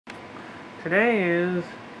Today is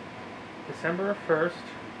December 1st,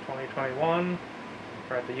 2021.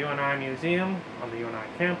 We're at the UNI Museum on the UNI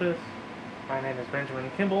campus. My name is Benjamin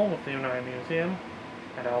Kimball with the UNI Museum,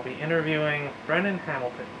 and I'll be interviewing Brenann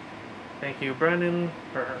Hamilton. Thank you, Brenann,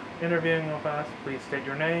 for interviewing with us. Please state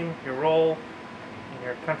your name, your role in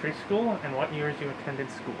your country school, and what years you attended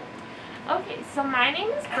school. Okay, so my name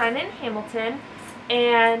is Brenann Hamilton,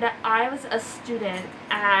 and I was a student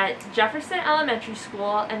at Jefferson Elementary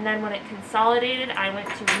School, and then when it consolidated, I went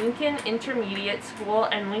to Lincoln Intermediate School,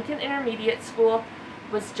 and Lincoln Intermediate School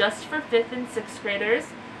was just for 5th and 6th graders,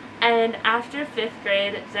 and after 5th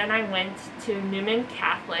grade, then I went to Newman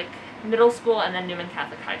Catholic Middle School and then Newman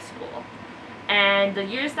Catholic High School. And the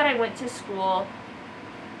years that I went to school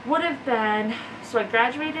would have been, so I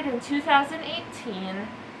graduated in 2018,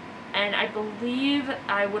 and I believe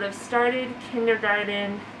I would have started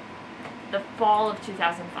kindergarten the fall of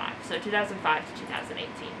 2005, so 2005 to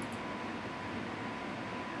 2018.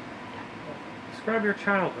 Yeah. Describe your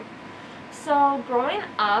childhood. So growing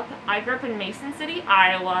up, I grew up in Mason City,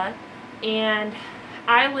 Iowa, and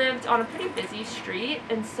I lived on a pretty busy street,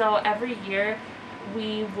 and so every year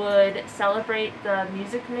we would celebrate the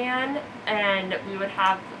Music Man, and we would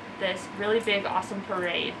have this really big, awesome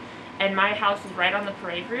parade. And my house was right on the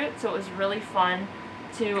parade route, so it was really fun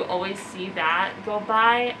to always see that go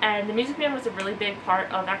by. And the Music Man was a really big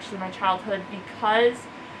part of actually my childhood because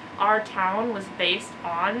our town was based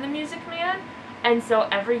on the Music Man. And so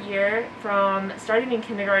every year, from starting in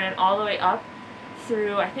kindergarten all the way up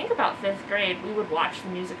through I think about 5th grade, we would watch the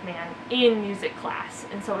Music Man in music class.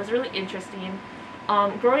 And so it was really interesting.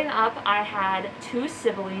 Growing up, I had 2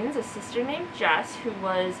 siblings, a sister named Jess, who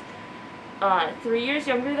was 3 years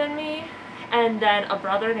younger than me, and then a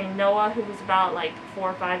brother named Noah, who was about like 4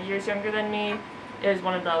 or 5 years younger than me. It was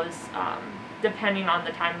one of those, depending on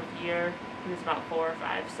the time of year, he was about 4 or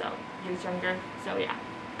 5 years younger, so yeah.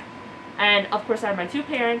 And of course I had my 2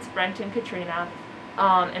 parents, Brent and Katrina,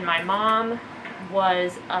 and my mom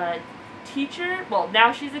was a teacher. Well,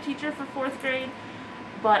 now she's a teacher for 4th grade,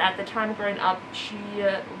 but at the time growing up, she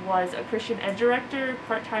was a Christian ed director,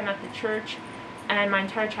 part-time at the church. And my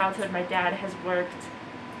entire childhood, my dad has worked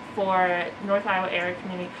for North Iowa Area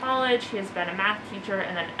Community College. He has been a math teacher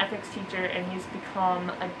and then an ethics teacher, and he's become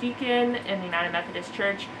a deacon in the United Methodist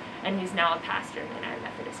Church, and he's now a pastor in the United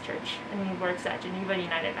Methodist Church, and he works at Geneva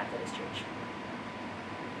United Methodist Church.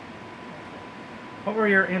 What were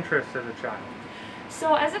your interests as a child?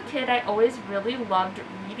 So as a kid, I always really loved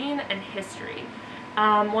reading and history.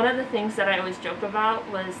 One of the things that I always joke about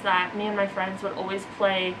was that me and my friends would always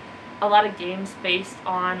play a lot of games based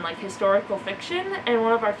on like historical fiction, and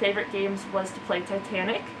one of our favorite games was to play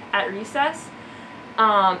Titanic at recess.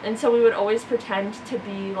 And so we would always pretend to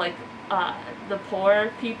be like the poor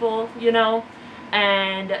people, you know,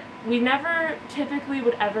 and we never typically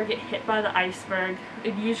would ever get hit by the iceberg.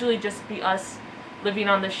 It'd usually just be us living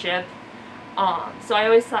on the ship. So I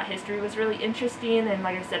always thought history was really interesting, and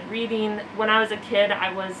like I said, reading. When I was a kid,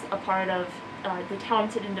 I was a part of the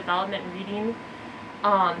Talented in Development reading.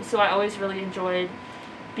 So I always really enjoyed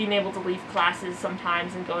being able to leave classes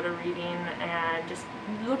sometimes and go to reading and just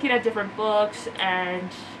looking at different books and,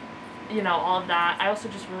 you know, all of that. I also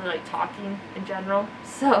just really like talking in general,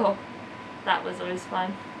 so that was always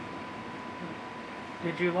fun.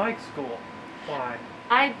 Did you like school? Why?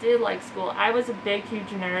 I did like school. I was a big, huge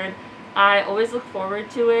nerd. I always looked forward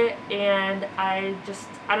to it, and I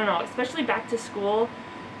don't know, especially back to school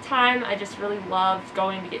time, I just really loved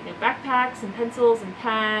going to get new backpacks and pencils and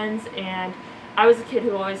pens, and I was a kid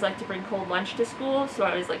who always liked to bring cold lunch to school, so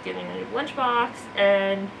I was like getting a new lunchbox,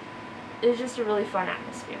 and it was just a really fun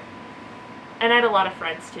atmosphere. And I had a lot of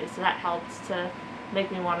friends too, so that helped to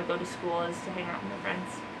make me want to go to school, is to hang out with my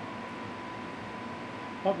friends.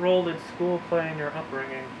 What role did school play in your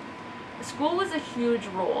upbringing? School was a huge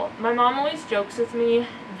role. My mom always jokes with me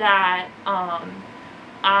that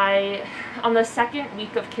on the second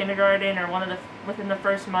week of kindergarten, or within the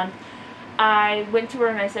first month, I went to her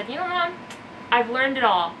and I said, you know, Mom, I've learned it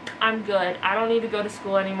all. I'm good. I don't need to go to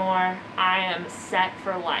school anymore. I am set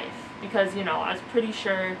for life. Because, you know, I was pretty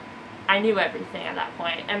sure I knew everything at that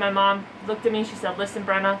point. And my mom looked at me and she said, listen,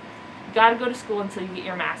 Brenna, you gotta go to school until you get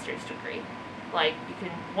your master's degree. Like,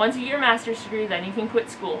 once you get your master's degree, then you can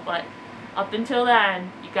quit school. But up until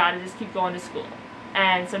then, you gotta just keep going to school.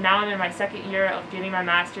 And so now I'm in my 2nd year of getting my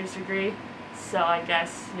master's degree, so I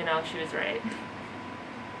guess, you know, she was right.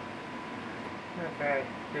 Okay.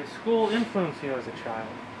 Did school influence you as a child?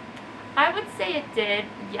 I would say it did,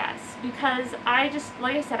 yes, because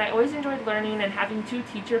like I said, I always enjoyed learning, and having 2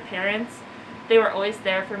 teacher parents they were always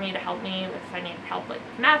there for me to help me if I needed help like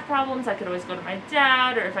with math problems. I could always go to my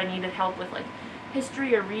dad, or if I needed help with like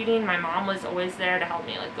history or reading, my mom was always there to help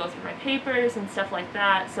me like go through my papers and stuff like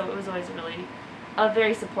that. So it was always really a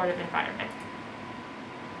very supportive environment.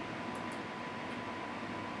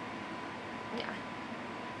 Yeah.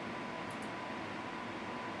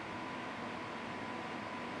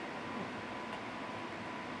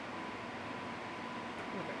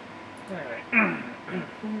 Anyway,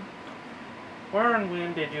 where and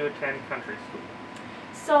when did you attend country school?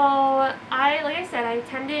 So like I said, I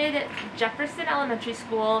attended Jefferson Elementary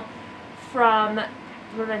School from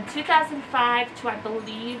 2005 to I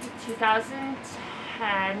believe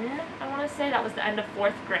 2010. I want to say that was the end of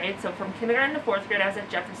 4th grade. So from kindergarten to 4th grade, I was at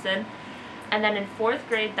Jefferson, and then in 4th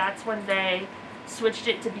grade, that's when they switched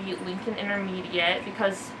it to be Lincoln Intermediate,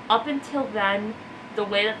 because up until then, the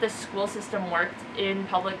way that the school system worked in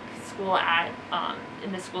public school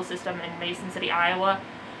in the school system in Mason City, Iowa,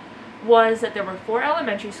 was that there were 4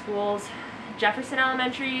 elementary schools: Jefferson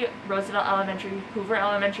Elementary, Roosevelt Elementary, Hoover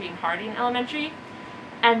Elementary, and Harding Elementary.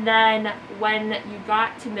 And then when you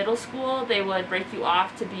got to middle school, they would break you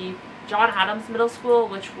off to be John Adams Middle School,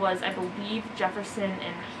 which was, I believe, Jefferson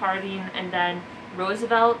and Harding, and then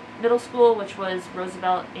Roosevelt Middle School, which was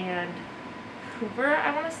Roosevelt and Hoover,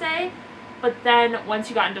 I want to say. But then once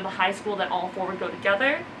you got into the high school, then all 4 would go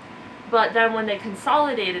together. But then when they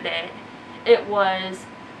consolidated it, it was,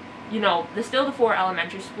 you know, still the 4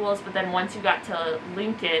 elementary schools, but then once you got to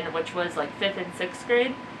Lincoln, which was like 5th and 6th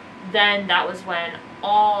grade, then that was when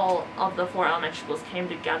all of the 4 elementary schools came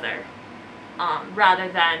together, rather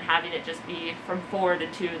than having it just be from 4 to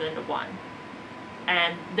 2 then to 1.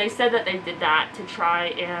 And they said that they did that to try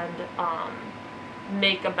and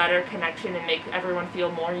make a better connection and make everyone feel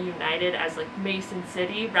more united as like Mason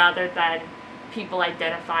City, rather than people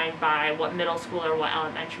identifying by what middle school or what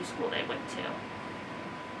elementary school they went to.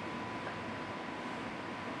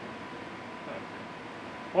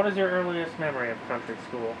 What is your earliest memory of country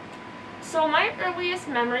school? So my earliest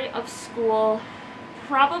memory of school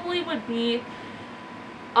probably would be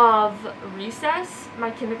of recess,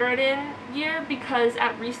 my kindergarten year, because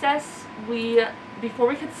at recess, before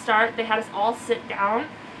we could start, they had us all sit down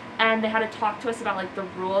and they had to talk to us about like the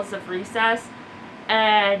rules of recess.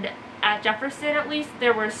 And at Jefferson, at least,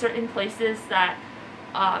 there were certain places that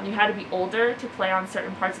you had to be older to play on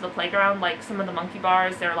certain parts of the playground. Like some of the monkey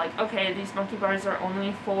bars, they're like, okay, these monkey bars are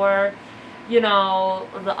only for, you know,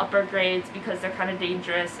 the upper grades because they're kind of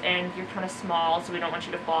dangerous and you're kind of small, so we don't want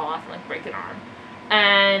you to fall off and like break an arm.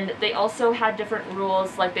 And they also had different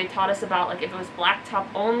rules. Like they taught us about like if it was blacktop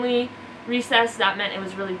only recess, that meant it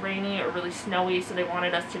was really rainy or really snowy, so they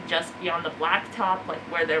wanted us to just be on the blacktop, like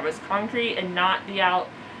where there was concrete, and not be out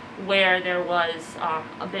where there was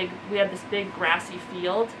we had this big grassy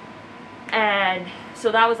field. And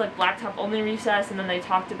so that was like blacktop only recess. And then they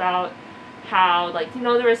talked about how, like, you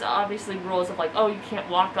know, there was obviously rules of like, oh, you can't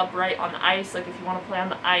walk upright on the ice. Like if you want to play on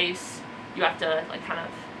the ice, you have to like kind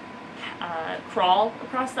of crawl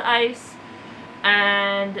across the ice.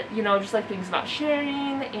 And, you know, just like things about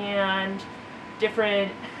sharing and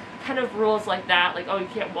different kind of rules like that. Like, oh, you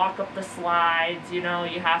can't walk up the slides, you know,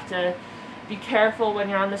 you have to be careful when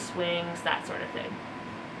you're on the swings, that sort of thing.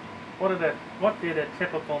 What did a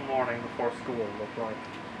typical morning before school look like?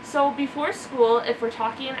 So before school, if we're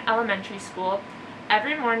talking elementary school,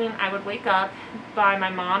 every morning I would wake up by my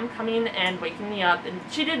mom coming and waking me up. And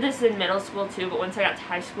she did this in middle school too, but once I got to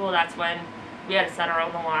high school, that's when we had to set our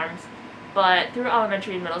own alarms. But through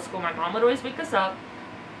elementary and middle school, my mom would always wake us up.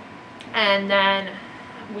 And then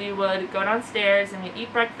we would go downstairs and we'd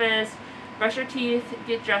eat breakfast, brush our teeth,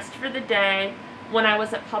 get dressed for the day. When I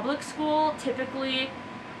was at public school, typically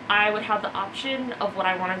I would have the option of what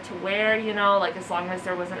I wanted to wear, you know, like as long as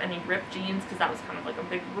there wasn't any ripped jeans, because that was kind of like a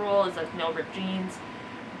big rule, is like no ripped jeans.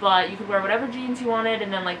 But you could wear whatever jeans you wanted,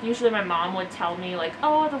 and then like usually my mom would tell me like,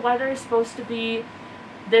 oh, the weather is supposed to be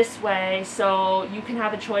this way, so you can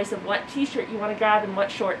have a choice of what t-shirt you want to grab and what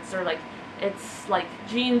shorts, or like it's like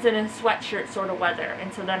jeans and a sweatshirt sort of weather.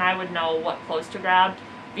 And so then I would know what clothes to grab,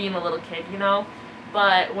 being a little kid, you know.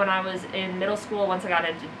 But when I was in middle school, once I got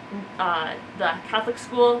into the Catholic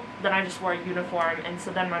school, then I just wore a uniform. And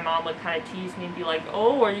so then my mom would kind of tease me and be like,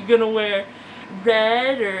 oh, are you going to wear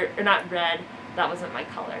red or not red, that wasn't my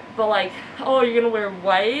color, but like, oh, are you going to wear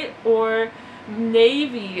white or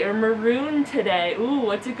navy or maroon today? Ooh,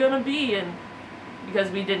 what's it going to be? And because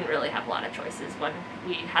we didn't really have a lot of choices when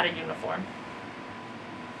we had a uniform.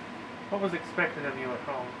 What was expected of you at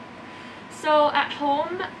home? So at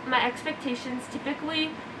home, my expectations typically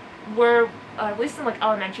were, at least in like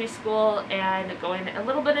elementary school and going a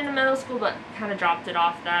little bit into middle school, but kind of dropped it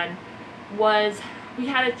off then, was we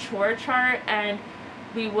had a chore chart, and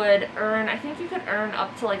we would earn, I think you could earn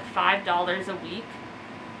up to like $5 a week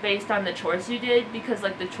based on the chores you did, because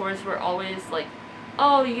like the chores were always like,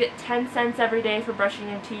 oh, you get 10 cents every day for brushing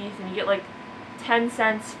your teeth, and you get like 10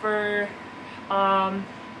 cents for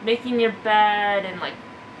making your bed, and like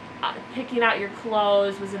picking out your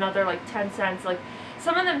clothes was another like 10 cents. Like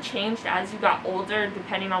some of them changed as you got older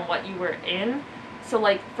depending on what you were in. So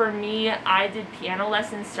like for me, I did piano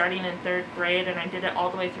lessons starting in 3rd grade, and I did it all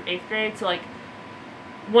the way through 8th grade. So like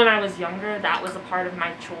when I was younger, that was a part of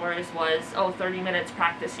my chores was, oh, 30 minutes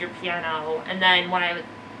practice your piano. And then when I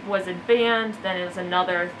was in band, then it was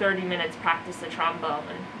another 30 minutes practice the trombone,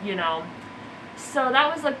 you know. So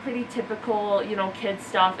that was like pretty typical, you know, kid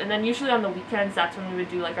stuff. And then usually on the weekends, that's when we would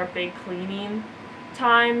do like our big cleaning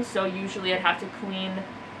time. So usually I'd have to clean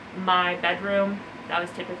my bedroom. That was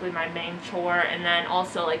typically my main chore. And then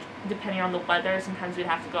also, like, depending on the weather, sometimes we'd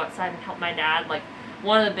have to go outside and help my dad. Like,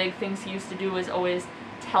 one of the big things he used to do was always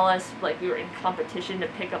tell us, like, we were in competition to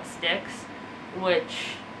pick up sticks,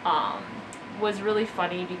 which was really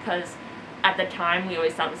funny because at the time we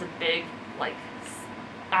always thought it was a big, like,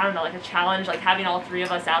 I don't know, like a challenge, like having all 3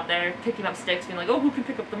 of us out there picking up sticks, being like, oh, who can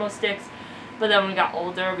pick up the most sticks? But then when we got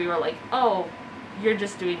older, we were like, oh, you're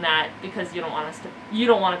just doing that because you don't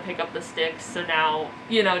want to pick up the sticks, so now,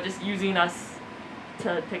 you know, just using us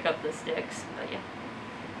to pick up the sticks. But yeah.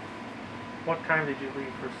 What time did you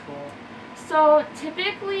leave for school? So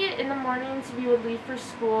typically in the mornings we would leave for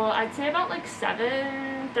school, I'd say about like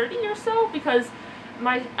 7:30 or so, because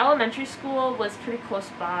my elementary school was pretty close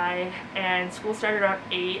by, and school started around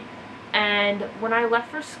 8. And when I left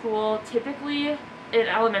for school, typically in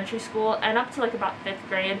elementary school and up to like about 5th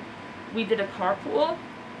grade, we did a carpool.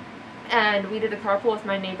 And we did a carpool with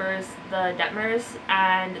my neighbors, the Detmers,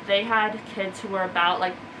 and they had kids who were about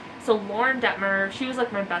like, so Lauren Detmer, she was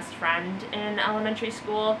like my best friend in elementary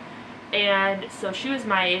school, and so she was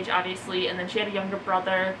my age obviously, and then she had a younger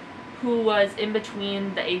brother who was in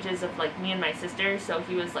between the ages of like me and my sister, so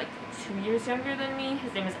he was like 2 years younger than me.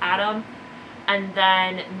 His name is Adam. And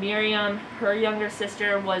then Miriam, her younger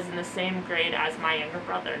sister, was in the same grade as my younger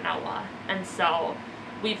brother Noah, and so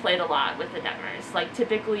we played a lot with the Detmers. Like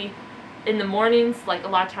typically in the mornings, like a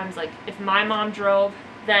lot of times, like if my mom drove,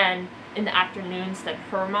 then in the afternoons, then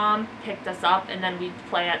her mom picked us up, and then we'd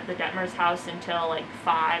play at the Detmer's house until like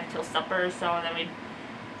 5, till supper or so, and then we'd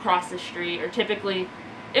cross the street. Or typically,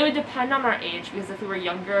 it would depend on our age, because if we were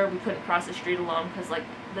younger, we couldn't cross the street alone because like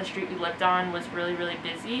the street we lived on was really, really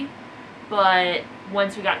busy. But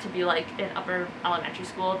once we got to be like in upper elementary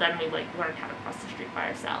school, then we like learned how to cross the street by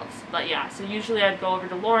ourselves. But yeah, so usually I'd go over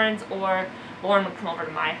to Lauren's, or Lauren would come over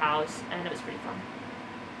to my house, and it was pretty fun.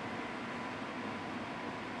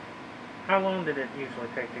 How long did it usually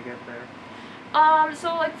take to get there?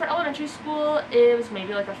 So like for elementary school, it was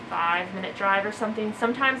maybe like a 5-minute drive or something.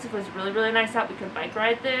 Sometimes if it was really, really nice out, we could bike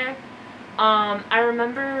ride there. I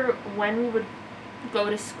remember when we would go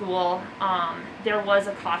to school, there was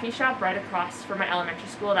a coffee shop right across from my elementary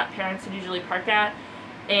school that parents would usually park at,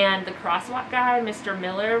 and the crosswalk guy, Mr.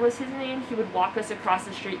 Miller was his name, he would walk us across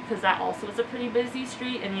the street because that also was a pretty busy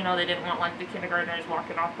street, and you know, they didn't want like the kindergartners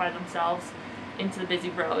walking off by themselves into the busy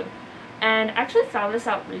road. And I actually found this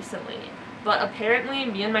out recently, but apparently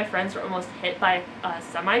me and my friends were almost hit by a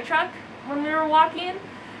semi-truck when we were walking.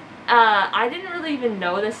 I didn't really even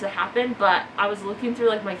know this had happened, but I was looking through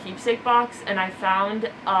like my keepsake box, and I found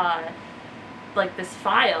like this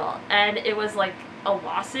file, and it was like a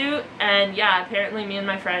lawsuit. And yeah, apparently me and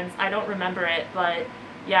my friends, I don't remember it, but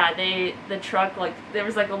yeah, the truck, like there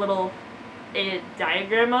was like a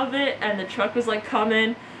diagram of it, and the truck was like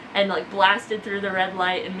coming and like blasted through the red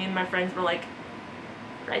light, and me and my friends were like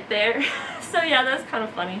right there. So yeah, that was kind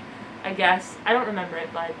of funny, I guess. I don't remember it,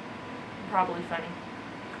 but probably funny.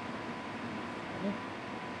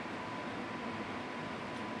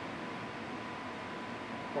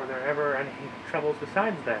 Were there ever any troubles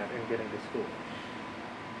besides that in getting to school?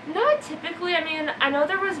 Not typically. I mean, I know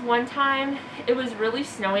there was one time it was really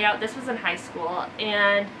snowy out. This was in high school,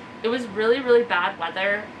 and it was really, really bad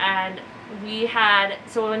weather, and we had,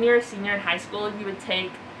 so when you were a senior in high school, you would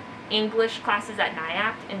take English classes at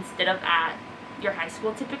NIAC instead of at your high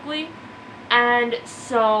school typically. And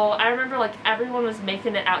so I remember like everyone was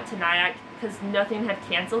making it out to NIAC because nothing had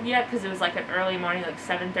canceled yet, because it was like an early morning, like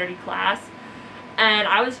 7:30 class. And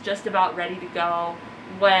I was just about ready to go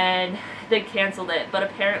when they canceled it. But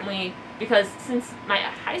apparently, because since my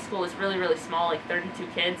high school was really, really small, like 32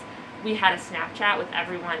 kids, we had a Snapchat with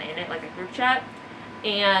everyone in it, like a group chat.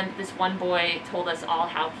 And this one boy told us all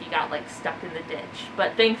how he got like stuck in the ditch.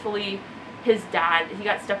 But thankfully, his dad, he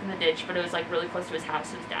got stuck in the ditch, but it was like really close to his house,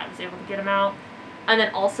 so his dad was able to get him out. And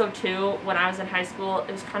then also too, when I was in high school,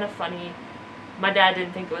 it was kind of funny. My dad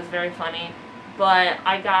didn't think it was very funny, but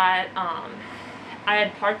I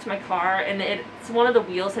had parked my car, and one of the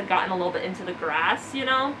wheels had gotten a little bit into the grass, you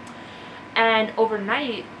know? And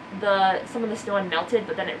overnight, some of the snow had melted,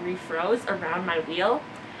 but then it refroze around my wheel,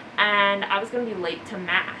 and I was going to be late to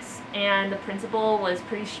Mass. And the principal was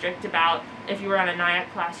pretty strict about if you were on a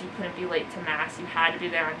NIAC class, you couldn't be late to Mass. You had to be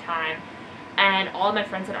there on time. And all of my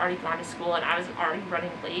friends had already gone to school, and I was already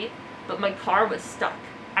running late, but my car was stuck.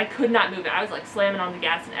 I could not move it. I was like slamming on the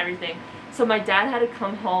gas and everything. So my dad had to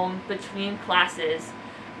come home between classes,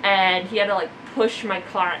 and he had to like push my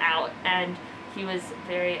car out, and he was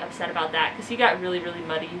very upset about that because he got really, really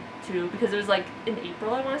muddy too, because it was like in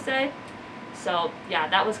April, I want to say. So yeah,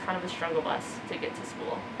 that was kind of a struggle bus to get to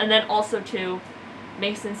school. And then also too,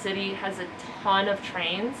 Mason City has a ton of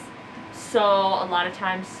trains, so a lot of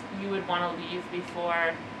times you would want to leave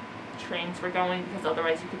before trains were going, because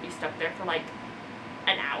otherwise you could be stuck there for like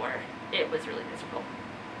an hour. It was really miserable.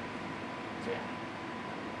 So yeah.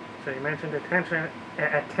 So you mentioned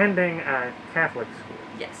attending a Catholic school.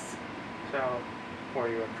 Yes. So, were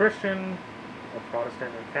you a Christian, or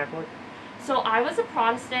Protestant, or Catholic? So I was a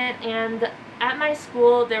Protestant, and at my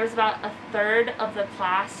school there was about a third of the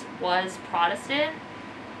class was Protestant.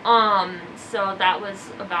 So that was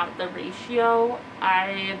about the ratio.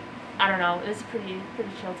 I don't know, it was a pretty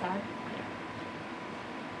chill time. Yeah.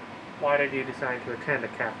 Why did you decide to attend a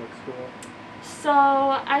Catholic school? So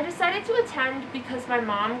I decided to attend because my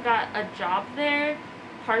mom got a job there,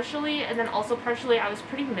 partially, and then also partially I was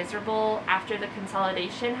pretty miserable after the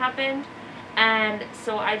consolidation happened, and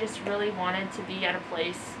so I just really wanted to be at a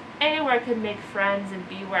place where I could make friends and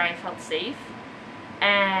be where I felt safe.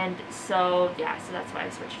 And so yeah, so that's why I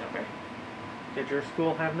switched over. Did your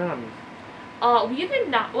school have nuns? We did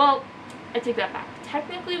not. Well, I take that back.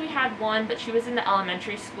 Technically we had one, but she was in the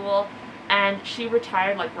elementary school, and she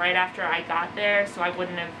retired like right after I got there, so I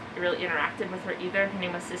wouldn't have really interacted with her either. Her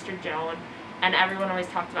name was Sister Joan, and everyone always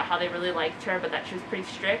talked about how they really liked her, but that she was pretty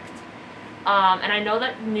strict. And I know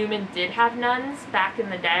that Newman did have nuns back in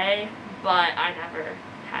the day, but I never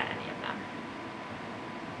had any of them.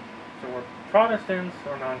 So were Protestants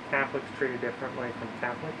or non-Catholics treated differently from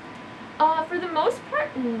Catholics? For the most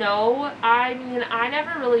part, no. I mean, I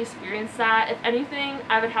never really experienced that. If anything,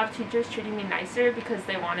 I would have teachers treating me nicer because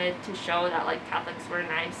they wanted to show that, like, Catholics were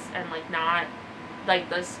nice and, like, not, like,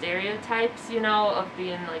 the stereotypes, you know, of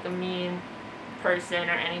being, like, a mean person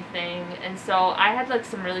or anything. And so I had, like,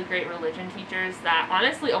 some really great religion teachers that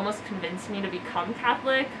honestly almost convinced me to become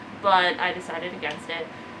Catholic, but I decided against it.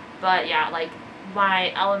 But, yeah, like,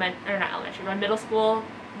 my my middle school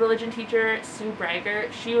religion teacher, Sue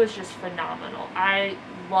Brager, she was just phenomenal. I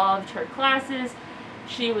loved her classes.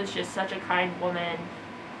 She was just such a kind woman,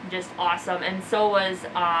 just awesome. And so was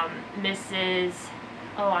Mrs.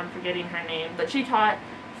 I'm forgetting her name, but she taught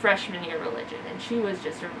freshman year religion, and she was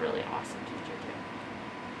just a really awesome teacher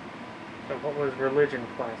too. So what was religion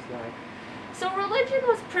class like? So religion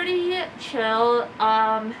was pretty chill.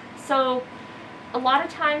 So a lot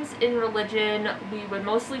of times in religion, we would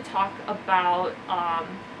mostly talk about,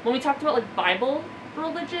 when we talked about like Bible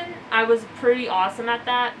religion, I was pretty awesome at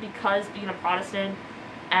that because being a Protestant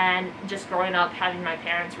and just growing up having my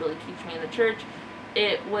parents really teach me in the church,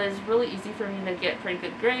 it was really easy for me to get pretty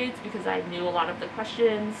good grades because I knew a lot of the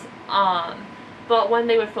questions. But when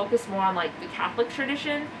they would focus more on like the Catholic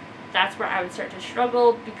tradition, that's where I would start to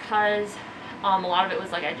struggle because a lot of it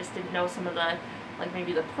was like I just didn't know some of the, like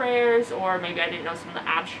maybe the prayers, or maybe I didn't know some of the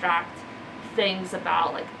abstract things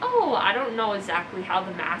about like, I don't know exactly how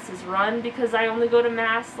the Mass is run because I only go to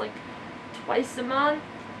Mass like twice a month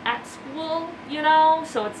at school, you know,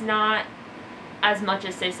 so it's not as much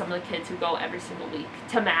as say some of the kids who go every single week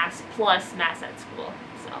to Mass plus Mass at school.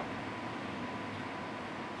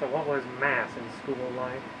 So what was Mass in school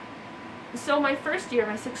like? So my first year,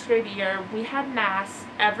 my 6th grade year, we had Mass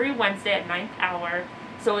every Wednesday at 9th hour.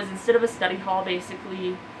 So it was instead of a study hall,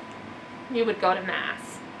 basically, you would go to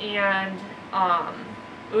Mass. And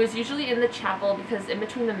it was usually in the chapel because in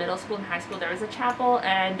between the middle school and high school there was a chapel,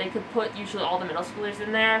 and they could put usually all the middle schoolers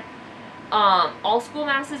in there. All school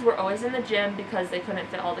Masses were always in the gym because they couldn't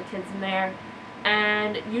fit all the kids in there.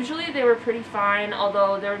 And usually they were pretty fine,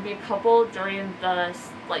 although there would be a couple during the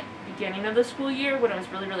like beginning of the school year when it was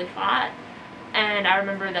really, really hot. And I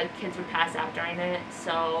remember that kids would pass out during it,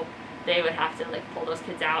 so they would have to like pull those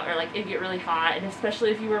kids out, or like it'd get really hot, and especially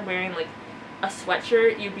if you were wearing like a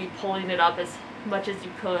sweatshirt, you'd be pulling it up as much as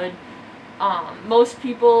you could. Most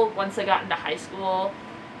people, once they got into high school,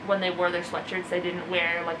 when they wore their sweatshirts, they didn't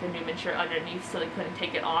wear like a Newman shirt underneath, so they couldn't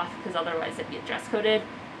take it off because otherwise it'd be dress coded.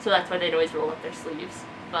 So that's why they'd always roll up their sleeves.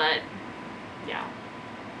 But yeah.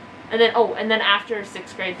 And then after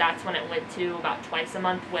 6th grade, that's when it went to about twice a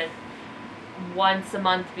month, with once a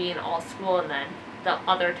month being all school and then the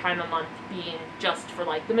other time a month being just for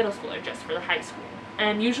like the middle school or just for the high school.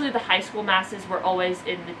 And usually the high school masses were always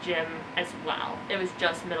in the gym as well. It was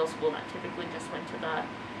just middle school that typically just went to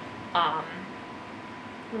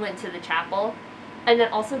the chapel. And then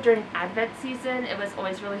also during Advent season, it was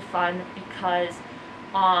always really fun because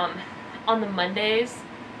on the Mondays,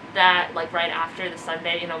 that like right after the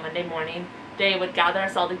Sunday, Monday morning, they would gather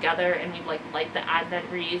us all together and we'd like light the Advent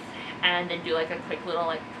wreath and then do like a quick little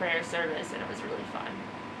like prayer service, and it was really fun.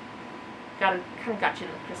 Kind of got you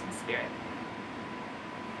in the Christmas spirit.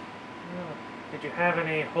 Did you have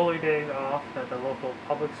any holy days off that the local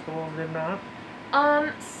public schools did not?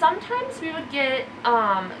 Sometimes we would get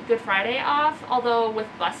Good Friday off, although with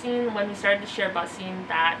busing, when we started to share busing,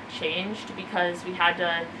 that changed because we had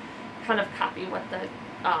to kind of copy what the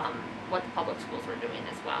public schools were doing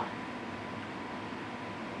as well.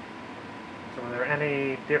 So were there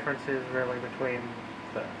any differences really between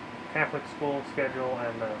the Catholic school schedule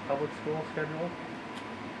and the public school schedule?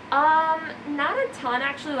 Not a ton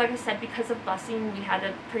actually. Like I said, because of busing, we had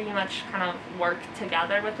to pretty much kind of work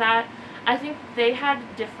together with that. I think they had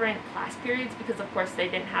different class periods because of course they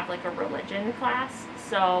didn't have like a religion class,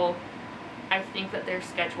 so I think that their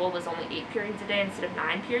schedule was only 8 periods a day instead of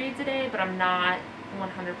 9 periods a day, but I'm not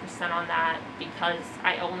 100% on that because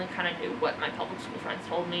I only kind of knew what my public school friends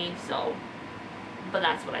told me, but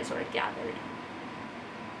that's what I sort of gathered.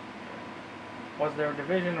 Was there a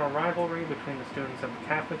division or rivalry between the students of the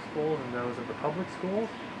Catholic schools and those of the public schools?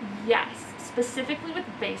 Yes, specifically with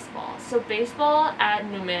baseball. So baseball at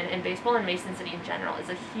Newman and baseball in Mason City in general is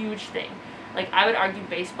a huge thing. Like, I would argue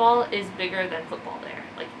baseball is bigger than football there.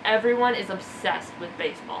 Like, everyone is obsessed with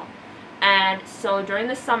baseball. And so during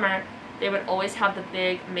the summer, they would always have the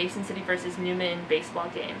big Mason City versus Newman baseball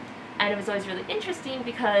game. And it was always really interesting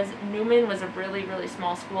because Newman was a really, really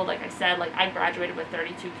small school. Like I said, like I graduated with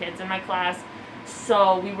 32 kids in my class.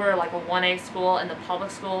 So we were like a 1A school, and the public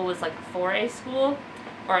school was like a 4A school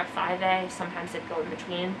or a 5A. Sometimes it'd go in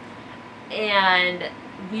between. And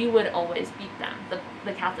we would always beat them.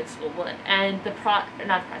 The Catholic school would. And the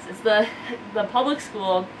public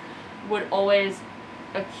school would always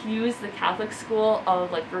accuse the Catholic school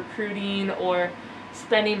of like recruiting or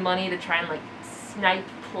spending money to try and like snipe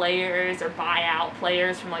players or buy out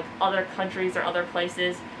players from like other countries or other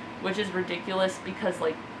places, which is ridiculous because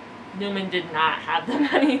like Newman did not have the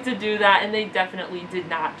money to do that, and they definitely did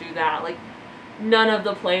not do that. Like, none of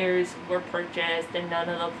the players were purchased, and none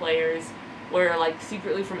of the players were like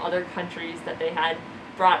secretly from other countries that they had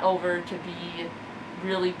brought over to be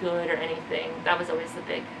really good or anything. That was always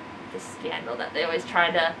the scandal that they always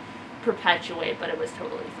tried to perpetuate, but it was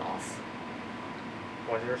totally false.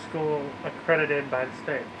 Was your school accredited by the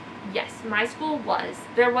state? Yes, my school was.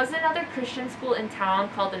 There was another Christian school in town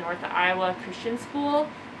called the North Iowa Christian School,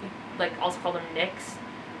 like also called them NICS,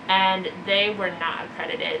 and they were not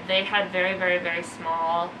accredited. They had very, very, very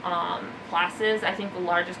small classes. I think the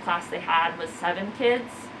largest class they had was 7 kids.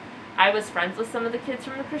 I was friends with some of the kids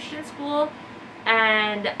from the Christian school,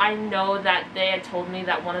 and I know that they had told me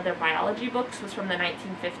that one of their biology books was from the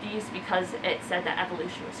 1950s because it said that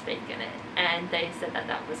evolution was fake in it, and they said that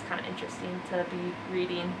that was kind of interesting to be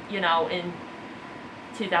reading, in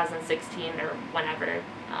 2016 or whenever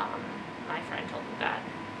my friend told me that.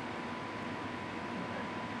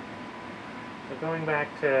 So going back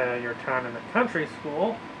to your time in the country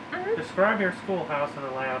school, describe your schoolhouse and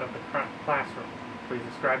the layout of the classroom. Please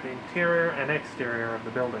describe the interior and exterior of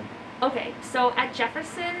the building. Okay, so at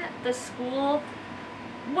Jefferson, the school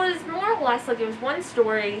was more or less like it was one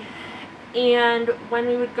story, and when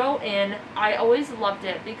we would go in, I always loved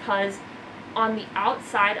it because on the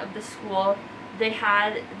outside of the school, they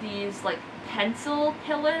had these like pencil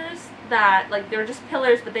pillars that, like, they were just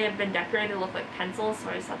pillars, but they had been decorated to look like pencils, so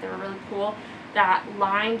I just thought they were really cool, that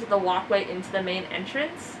lined the walkway into the main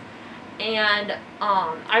entrance. And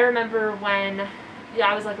I remember when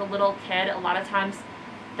I was like a little kid, a lot of times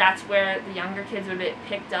that's where the younger kids would get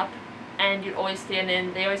picked up, and you'd always stand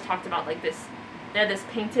in. They always talked about like this, they had this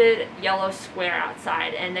painted yellow square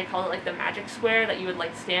outside, and they called it like the magic square that you would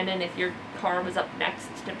like stand in if your car was up next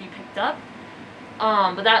to be picked up.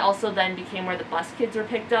 But that also then became where the bus kids were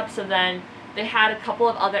picked up, so then they had a couple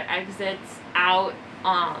of other exits out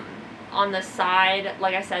on the side.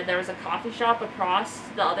 Like I said, there was a coffee shop across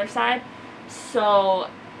the other side, so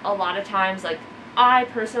a lot of times, like, I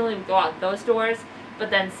personally would go out those doors, but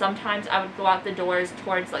then sometimes I would go out the doors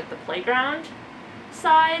towards like the playground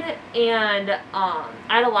side, and I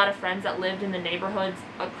had a lot of friends that lived in the neighborhoods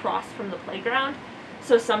across from the playground,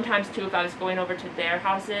 so sometimes too if I was going over to their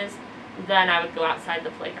houses, then I would go outside the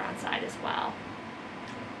playground side as well.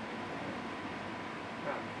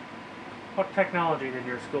 What technology did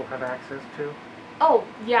your school have access to? Oh,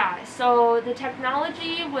 yeah, so the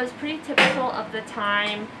technology was pretty typical of the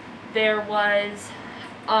time. There was,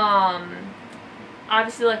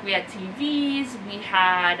 obviously, like, we had TVs, we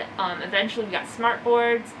had, eventually we got smart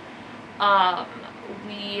boards,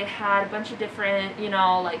 we had a bunch of different, you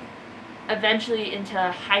know, like, eventually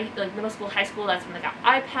into middle school, high school, that's when they got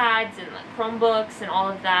iPads and, like, Chromebooks and all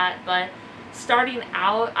of that, but starting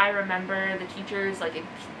out, I remember the teachers, like,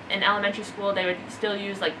 in elementary school, they would still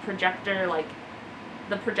use, like, projector, like,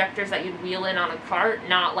 the projectors that you'd wheel in on a cart,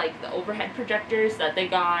 not, like, the overhead projectors that they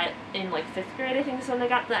got in, like, 5th grade, I think is when they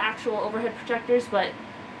got the actual overhead projectors, but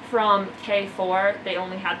from K4, they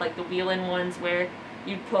only had, like, the wheel-in ones where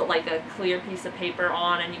you'd put, like, a clear piece of paper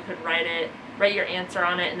on and you could write your answer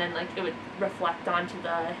on it, and then, like, it would reflect onto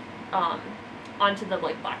the,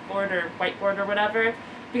 like, blackboard or whiteboard or whatever,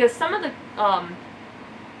 because some of the,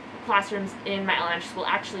 classrooms in my elementary school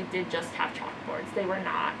actually did just have chalkboards. They were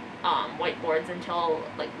not whiteboards until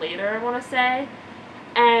like later, I want to say.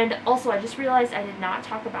 And also I just realized I did not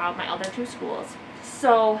talk about my other two schools.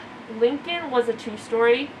 So Lincoln was a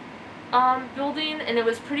 2-story building, and it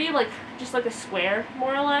was pretty like just like a square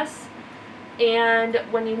more or less. And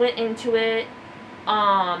when you went into it,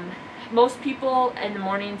 most people in the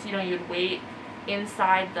mornings, you know, you'd wait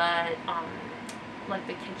inside the like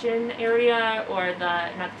the kitchen area, or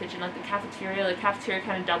not the kitchen, like the cafeteria. The cafeteria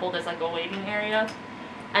kind of doubled as like a waiting area,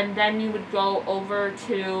 and then you would go over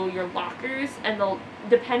to your lockers, and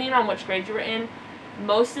depending on which grade you were in,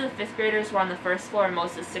 most of the 5th graders were on the 1st floor and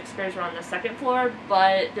most of the 6th graders were on the 2nd floor,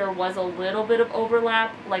 but there was a little bit of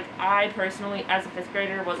overlap. Like, I personally, as a 5th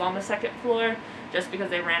grader, was on the 2nd floor just because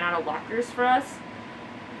they ran out of lockers for us.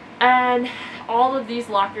 And all of these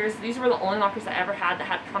lockers, these were the only lockers I ever had that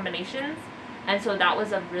had combinations. And so that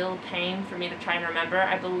was a real pain for me to try and remember.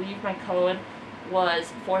 I believe my code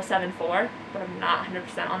was 474, but I'm not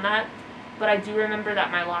 100% on that. But I do remember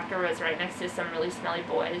that my locker was right next to some really smelly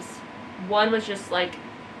boys. One was just like,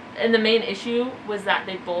 and the main issue was that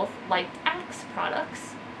they both liked Axe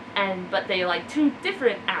products, but they liked 2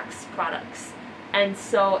 different Axe products. And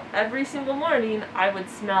so every single morning I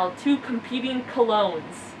would smell 2 competing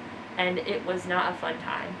colognes, and it was not a fun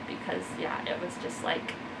time because, yeah, it was just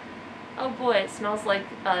like, oh boy, it smells like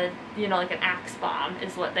you know, like an Axe bomb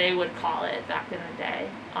is what they would call it back in the day,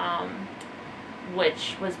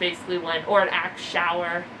 which was basically or an Axe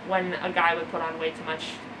shower, when a guy would put on way too much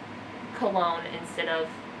cologne instead of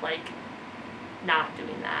like not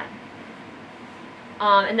doing that.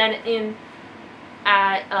 And then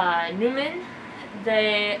at Newman,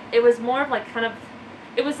 it was more of like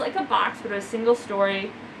it was like a box, but it was single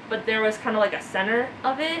story, but there was kind of like a center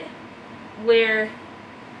of it where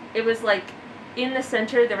it was like in the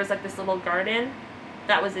center there was like this little garden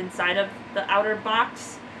that was inside of the outer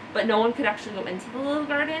box, but no one could actually go into the little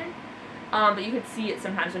garden, but you could see it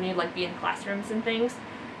sometimes when you'd like be in classrooms and things.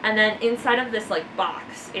 And then inside of this like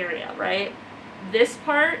box area, right, this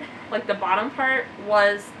part, like the bottom part,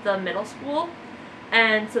 was the middle school,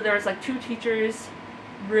 and so there was like 2 teachers'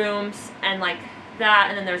 rooms and like that,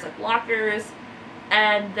 and then there was like lockers,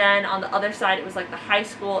 and then on the other side it was like the high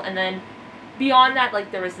school, and then beyond that,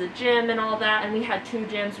 like, there was the gym and all that, and we had 2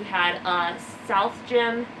 gyms. We had South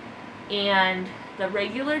Gym and the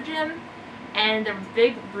regular gym, and the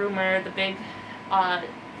big rumor, the big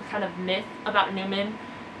kind of myth about Newman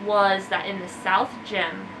was that in the South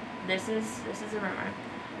Gym, this is a rumor,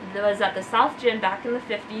 was that the South Gym back in the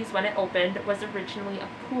 50s when it opened was originally a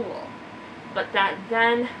pool, but that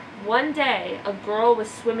then one day a girl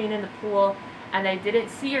was swimming in the pool and they didn't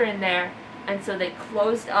see her in there, and so they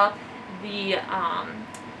closed up the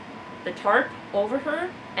tarp over her,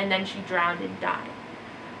 and then she drowned and died.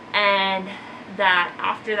 And that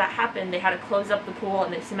after that happened, they had to close up the pool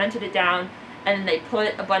and they cemented it down, and then they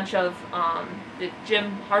put a bunch of the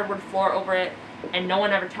gym hardwood floor over it, and no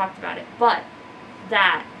one ever talked about it. But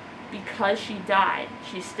that because she died,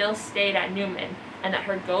 she still stayed at Newman, and that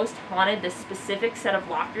her ghost haunted this specific set of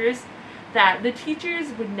lockers that the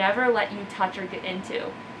teachers would never let you touch or get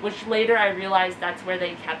into, which later I realized that's where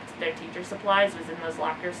they kept their teacher supplies, was in those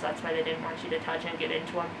lockers, so that's why they didn't want you to touch and get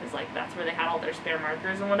into them, because like that's where they had all their spare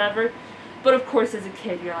markers and whatever. But of course as a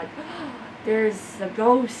kid you're like, oh, there's a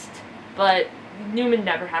ghost. But Newman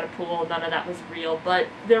never had a pool, none of that was real, but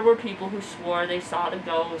there were people who swore they saw the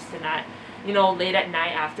ghost, and that you know, late at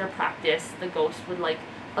night after practice, the ghost would like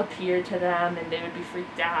appear to them and they would be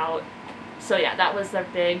freaked out. So yeah, that was their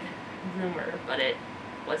big rumor, but it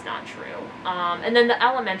was not true. And then the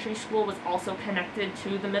elementary school was also connected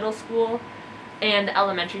to the middle school, and the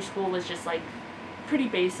elementary school was just like pretty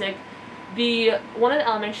basic. One of the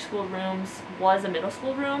elementary school rooms was a middle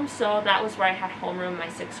school room, so that was where I had homeroom my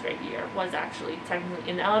 6th grade year, was actually technically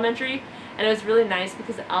in the elementary. And it was really nice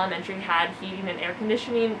because the elementary had heating and air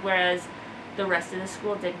conditioning, whereas the rest of the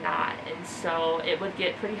school did not. And so it would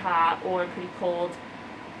get pretty hot or pretty cold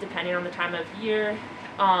depending on the time of year.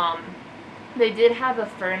 They did have a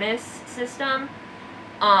furnace system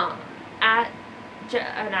at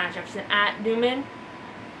not Jefferson, at Newman,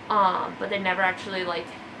 but they never actually, like,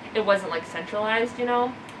 it wasn't like centralized, you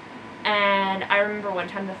know. And I remember one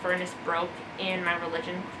time the furnace broke in my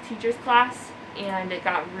religion teacher's class, and it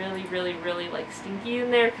got really, really, really like stinky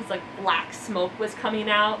in there because like black smoke was coming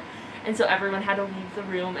out, and so everyone had to leave the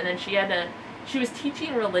room. And then she was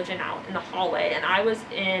teaching religion out in the hallway, and I was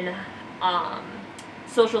in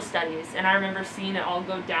social studies, and I remember seeing it all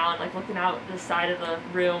go down, like looking out the side of the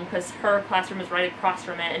room because her classroom was right across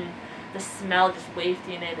from it, and the smell just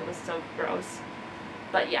wafting in. It was so gross.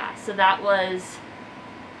 But yeah, so that was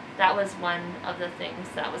one of the things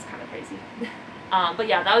that was kind of crazy. But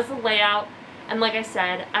yeah, that was the layout. And like I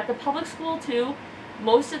said, at the public school too,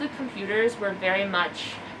 most of the computers were very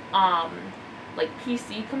much like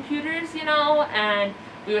PC computers, you know, and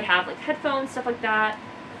we would have like headphones, stuff like that,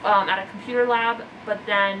 at a computer lab. But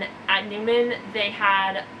then at Newman, they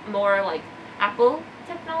had more like Apple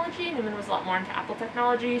technology. Newman was a lot more into Apple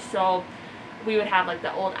technology, so we would have like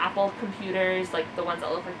the old Apple computers, like the ones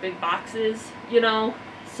that look like big boxes, you know.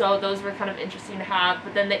 So those were kind of interesting to have,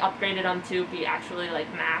 but then they upgraded them to be actually like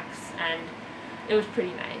Macs, and it was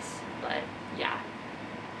pretty nice. But yeah.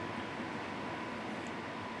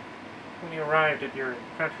 When you arrived at your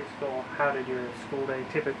country school, how did your school day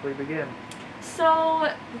typically begin?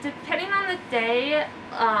 So depending on the day,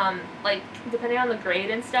 like depending on the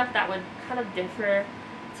grade and stuff, that would kind of differ.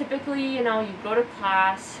 Typically, you know, you go to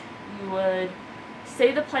class, you would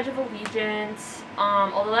say the Pledge of Allegiance,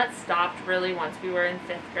 although that stopped really once we were in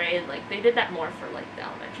 5th grade. Like, they did that more for, like, the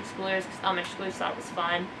elementary schoolers, because elementary schoolers thought it was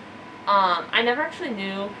fun. I never actually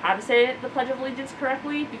knew how to say the Pledge of Allegiance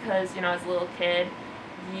correctly, because, you know, as a little kid,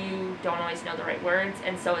 you don't always know the right words,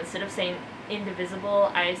 and so instead of saying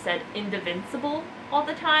indivisible, I said indivincible all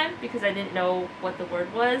the time, because I didn't know what the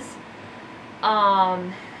word was.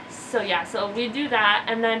 So yeah, so we do that,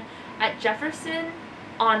 and then at Jefferson,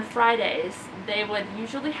 on Fridays, they would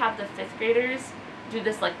usually have the 5th graders do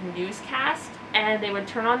this like newscast, and they would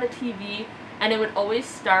turn on the TV, and it would always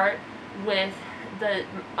start with the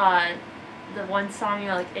one song, you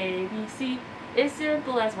know, like A, B, C, it's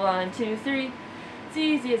simple as 1, 2, 3, it's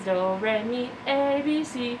easy as do, re, mi, A, B,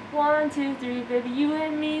 C, 1, 2, 3, baby, you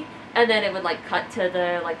and me, and then it would like cut to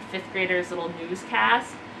the like 5th graders' little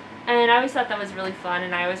newscast, and I always thought that was really fun,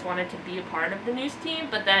 and I always wanted to be a part of the news team,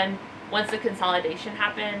 but then once the consolidation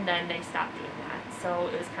happened, then they stopped doing that. So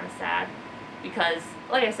it was kind of sad because,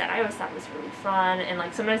 like I said, I always thought it was really fun. And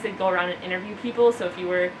like sometimes they'd go around and interview people. So if you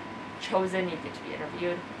were chosen, you'd get to be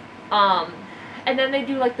interviewed. And then they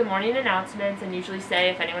do like the morning announcements and usually say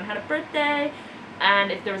if anyone had a birthday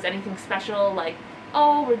and if there was anything special, like,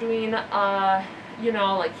 oh, we're doing, you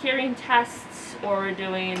know, like hearing tests, or we're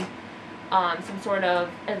doing some sort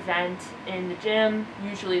of event in the gym.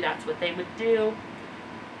 Usually that's what they would do.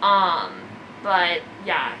 But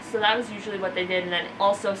yeah, so that was usually what they did. And then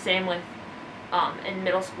also same with in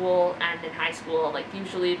middle school and in high school, like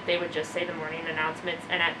usually they would just say the morning announcements,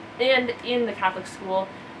 and in the Catholic school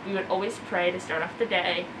we would always pray to start off the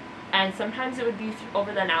day, and sometimes it would be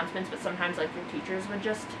over the announcements, but sometimes like your teachers would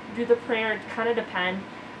just do the prayer. It kind of depend.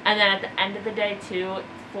 And then at the end of the day too,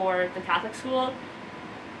 for the Catholic school,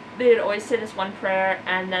 they'd always say this one prayer,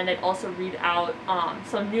 and then they'd also read out,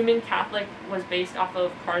 so Newman Catholic was based off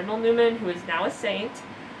of Cardinal Newman, who is now a saint.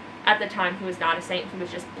 At the time, he was not a saint, he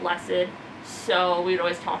was just blessed, so we'd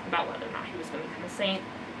always talk about whether or not he was going to become a saint.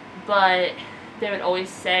 But they would always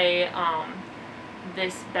say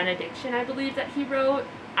this benediction, I believe, that he wrote.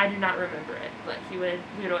 I do not remember it, but we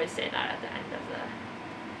would always say that at the end of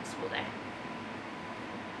the school day.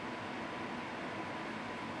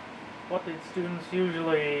 What did students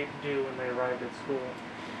usually do when they arrived at school?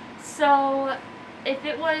 So, if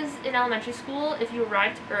it was in elementary school, if you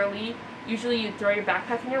arrived early, usually you'd throw your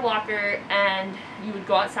backpack in your locker and you would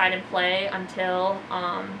go outside and play until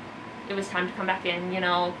it was time to come back in, you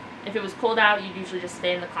know. If it was cold out, you'd usually just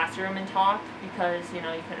stay in the classroom and talk because, you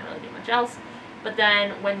know, you couldn't really do much else. But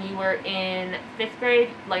then when you were in 5th grade,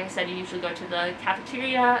 like I said, you usually go to the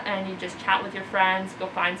cafeteria and you just chat with your friends, go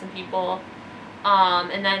find some people.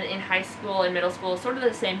 And then in high school and middle school, sort of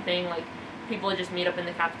the same thing, like people would just meet up in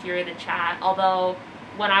the cafeteria to chat. Although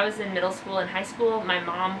when I was in middle school and high school, my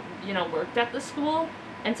mom, worked at the school,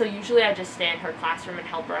 and so usually I just stay in her classroom and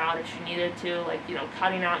help her out if she needed to, like,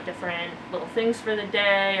 cutting out different little things for the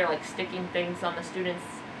day, or like sticking things on the students'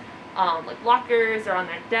 like lockers or on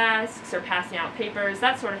their desks, or passing out papers.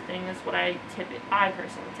 That sort of thing is what I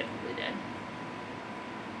personally typically did.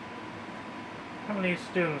 How many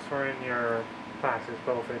students were in your classes,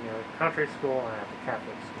 both in your country school and at the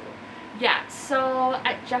Catholic school? Yeah, so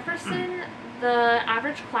at Jefferson, the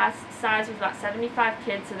average class size was about 75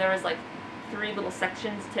 kids, so there was like 3 little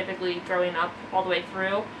sections typically growing up all the way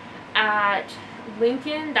through. At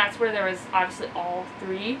Lincoln, that's where there was obviously all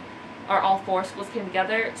 4 schools came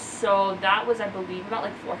together, so that was, I believe, about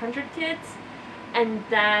like 400 kids. And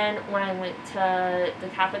then when I went to the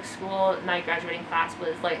Catholic school, my graduating class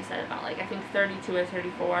was, like I said, about like I think 32 or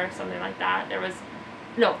 34, something like that.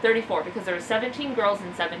 34, because there were 17 girls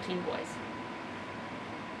and 17 boys.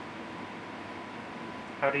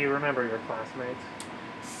 How do you remember your classmates?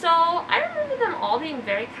 So I remember them all being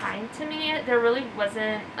very kind to me. There really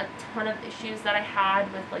wasn't a ton of issues that I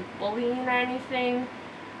had with like bullying or anything.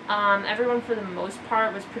 Everyone for the most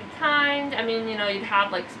part was pretty kind. I mean, you'd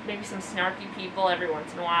have like maybe some snarky people every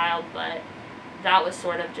once in a while, but that was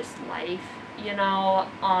sort of just life,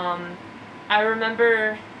 I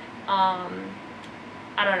remember, I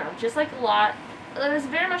don't know, just like a lot, it was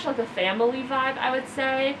very much like a family vibe, I would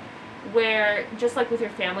say, where just like with your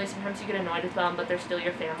family, sometimes you get annoyed with them, but they're still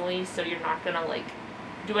your family, so you're not gonna like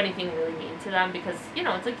do anything really mean to them because,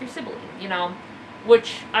 it's like your sibling,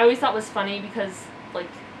 which I always thought was funny because, like,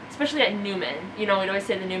 especially at Newman, we'd always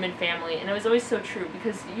say the Newman family, and it was always so true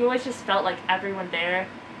because you always just felt like everyone there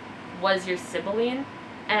was your sibling,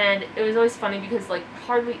 and it was always funny because, like,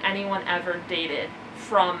 hardly anyone ever dated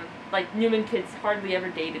from, like, Newman kids hardly ever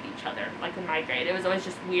dated each other, like, in my grade. It was always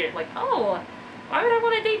just weird, like, oh, why would I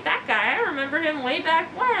want to date that guy? I remember him way back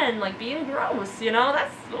when, like, being gross,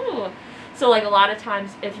 that's, ooh. So, like, a lot of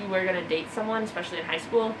times, if you were going to date someone, especially in high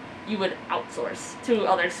school, you would outsource to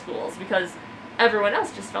other schools because everyone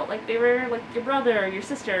else just felt like they were, like, your brother or your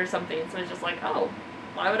sister or something. So it's just like, oh,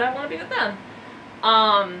 why would I want to be with them?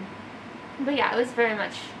 But yeah, it was very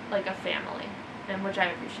much like a family, and which I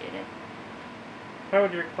appreciated. How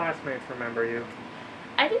would your classmates remember you?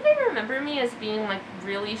 I think they remember me as being, like,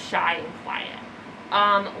 really shy and quiet.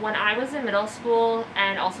 When I was in middle school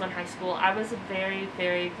and also in high school, I was very,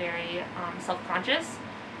 very, very self-conscious.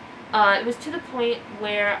 It was to the point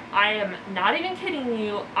where, I am not even kidding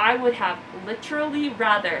you, I would have literally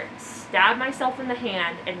rather stabbed myself in the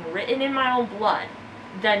hand and written in my own blood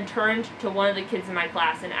than turned to one of the kids in my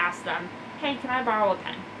class and asked them, hey, can I borrow a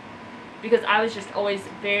pen? Because I was just always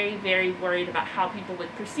very, very worried about how people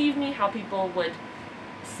would perceive me, how people would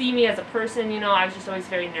see me as a person, I was just always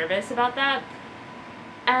very nervous about that.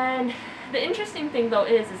 And the interesting thing, though,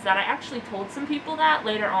 is that I actually told some people that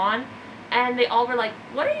later on, and they all were like,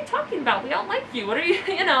 what are you talking about? We all like you. What are you,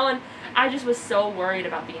 and I just was so worried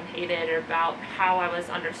about being hated or about how I was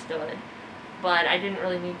understood. But I didn't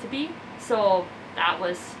really need to be, so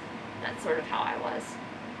that's sort of how I was.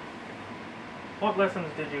 What lessons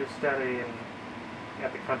did you study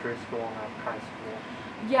at the country school and at high school?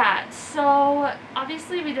 Yeah, so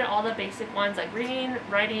obviously we did all the basic ones like reading,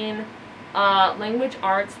 writing, language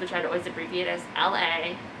arts, which I'd always abbreviate as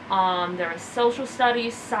LA. There was social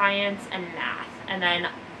studies, science, and math. And then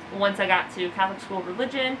once I got to Catholic school,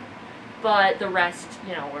 religion, but the rest,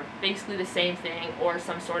 were basically the same thing or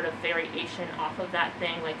some sort of variation off of that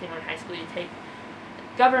thing. Like, in high school you take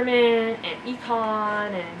government and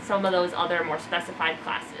econ and some of those other more specified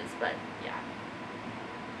classes, but yeah.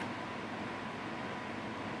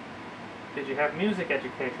 Did you have music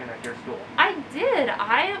education at your school? I did.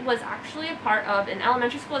 I was actually a part of, in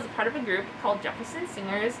elementary school, as a part of a group called Jefferson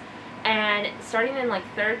Singers, and starting in like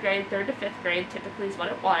 3rd grade, 3rd to 5th grade typically is what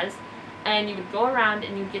it was, and you would go around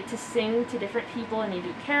and you get to sing to different people and you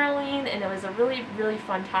do caroling, and it was a really, really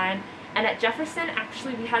fun time. And at Jefferson,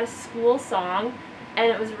 actually, we had a school song, and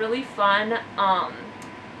it was really fun.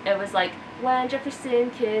 It was like, when Jefferson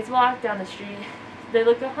kids walk down the street, they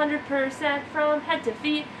look 100% from head to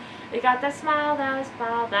feet. They got that smile,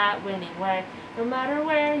 that winning way. No matter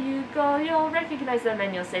where you go, you'll recognize them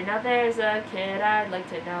and you'll say, now there's a kid I'd like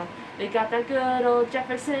to know. They got that good old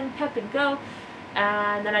Jefferson pep and go.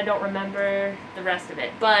 And then I don't remember the rest of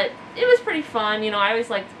it. But it was pretty fun. I always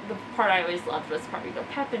liked, the part I always loved was the part where you go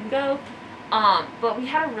pep and go. But we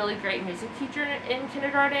had a really great music teacher in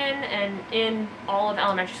kindergarten and in all of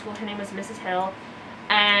elementary school. Her name was Mrs. Hill.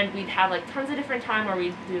 And we'd have like tons of different time where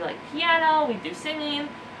we'd do like piano, we'd do singing,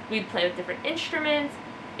 we'd play with different instruments.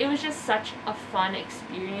 It was just such a fun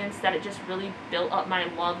experience that it just really built up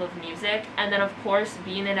my love of music. And then of course,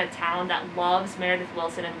 being in a town that loves Meredith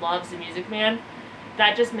Willson and loves the Music Man,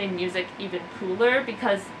 that just made music even cooler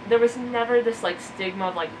because there was never this like stigma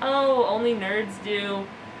of like, oh, only nerds do,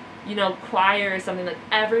 you know, choir or something. Like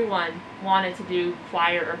everyone wanted to do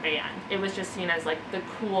choir or band. It was just seen as like the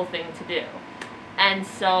cool thing to do. And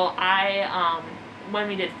so when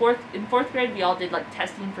we did in fourth grade, we all did like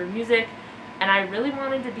testing for music, and I really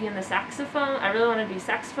wanted to be in the saxophone. I really wanted to be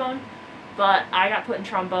saxophone, but I got put in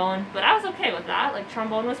trombone. But I was okay with that. Like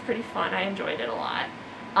trombone was pretty fun. I enjoyed it a lot.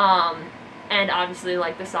 And obviously,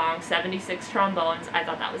 like the song 76 Trombones, I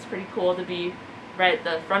thought that was pretty cool to be right at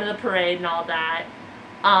the front of the parade and all that.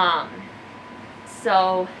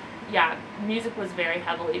 So yeah, music was very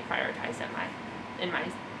heavily prioritized in my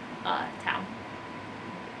town.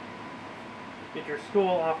 Did your school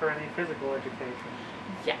offer any physical education?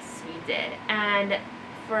 Yes, we did. And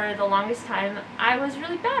for the longest time, I was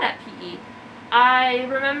really bad at PE. I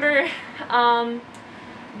remember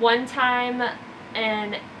one time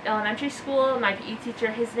in elementary school, my PE teacher,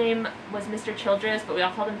 his name was Mr. Childress, but we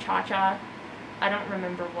all called him Cha-Cha. I don't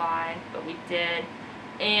remember why, but we did.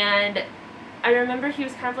 And I remember he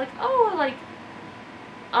was kind of like, oh, like,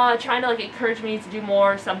 trying to like encourage me to do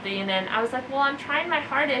more or something, and I was like, well, I'm trying my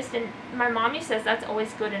hardest, and my mommy says that's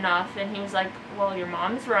always good enough. And he was like, well, your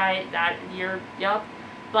mom's right, that yep.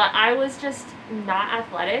 But I was just not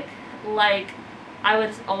athletic. Like, I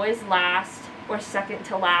was always last or second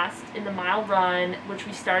to last in the mile run, which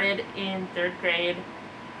we started in 3rd grade.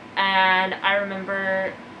 And I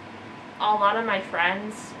remember a lot of my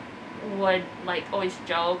friends would like always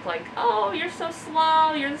joke like, oh, you're so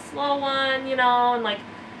slow, you're the slow one, you know, and like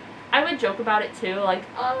I would joke about it too, like,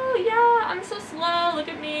 oh yeah, I'm so slow, look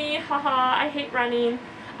at me, haha, I hate running,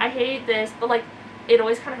 I hate this. But like it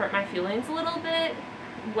always kind of hurt my feelings a little bit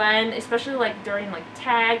when, especially like during like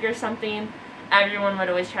tag or something, everyone would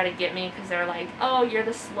always try to get me because they're like, oh, you're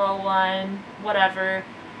the slow one, whatever.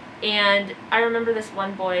 And I remember this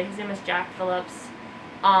one boy, his name was Jack Phillips,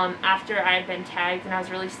 after I had been tagged, and I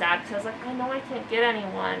was really sad because I was like, I know I can't get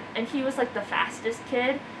anyone. And he was like the fastest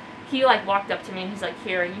kid. He like walked up to me and he's like,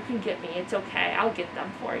 here, you can get me, it's okay, I'll get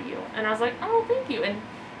them for you. And I was like, oh, thank you. And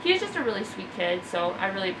he was just a really sweet kid, so I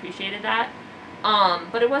really appreciated that.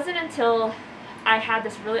 But it wasn't until I had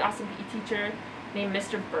this really awesome PE teacher named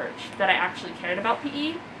Mr. Birch that I actually cared about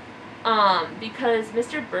PE. Because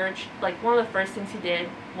Mr. Birch, like one of the first things he did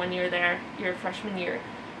when you were there, your freshman year,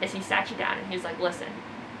 is he sat you down and he was like, listen,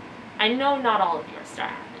 I know not all of you are star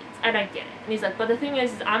athletes, and I get it. And he's like, but the thing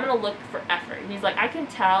is I'm going to look for effort. And he's like, I can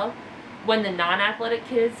tell when the non-athletic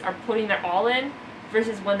kids are putting their all in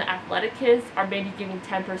versus when the athletic kids are maybe giving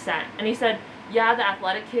 10%. And he said, yeah, the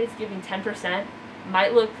athletic kids giving 10%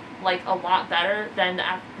 might look like a lot better than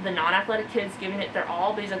the non-athletic kids giving it their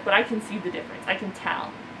all, but he's like, but I can see the difference, I can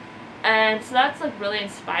tell. And so that's like really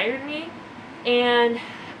inspired me, and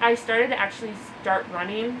I started to actually start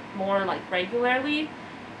running more like regularly.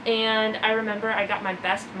 And I remember I got my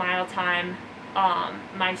best mile time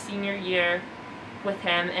my senior year with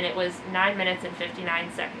him, and it was 9 minutes and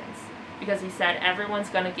 59 seconds because he said everyone's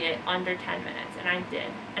gonna get under 10 minutes, and I did.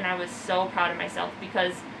 And I was so proud of myself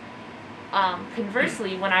because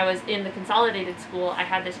conversely, when I was in the consolidated school, I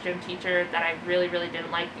had this gym teacher that I really, really didn't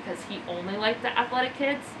like because he only liked the athletic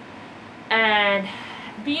kids. And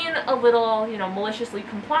being a little, you know, maliciously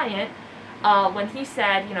compliant, when he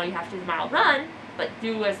said, you know, you have to do the mile run, but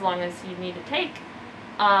do as long as you need to take,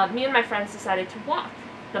 me and my friends decided to walk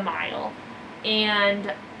the mile.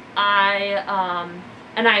 And I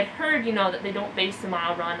had heard, you know, that they don't base the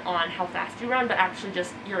mile run on how fast you run, but actually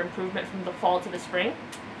just your improvement from the fall to the spring.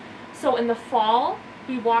 So in the fall,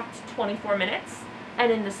 we walked 24 minutes,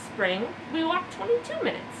 and in the spring, we walked 22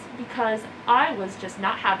 minutes because I was just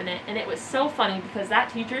not having it. And it was so funny because that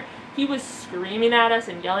teacher, he was screaming at us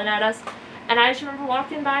and yelling at us. And I just remember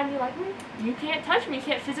walking by and being like, you can't touch me, you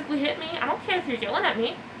can't physically hit me. I don't care if you're yelling at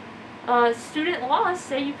me. Student laws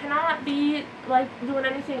say you cannot be like doing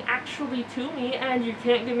anything actually to me, and you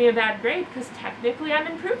can't give me a bad grade because technically I'm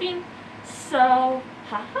improving. So,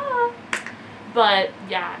 haha. But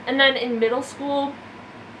yeah, and then in middle school,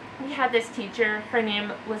 we had this teacher, her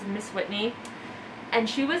name was Miss Whitney, and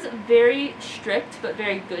she was very strict but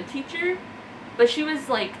very good teacher, but she was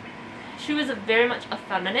very much a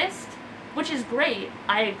feminist, which is great.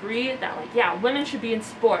 I agree that like, yeah, women should be in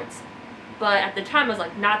sports, but at the time I was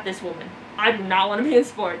like, not this woman. I do not want to be in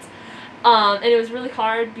sports. And it was really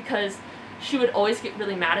hard because she would always get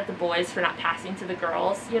really mad at the boys for not passing to the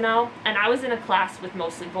girls, you know? And I was in a class with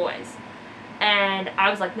mostly boys. And I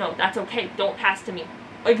was like, no, that's okay. Don't pass to me.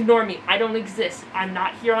 Ignore me. I don't exist. I'm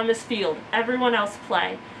not here on this field. Everyone else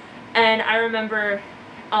play. And I remember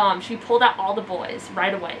she pulled out all the boys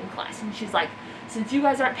right away in class. And she's like, since you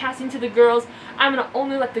guys aren't passing to the girls, I'm going to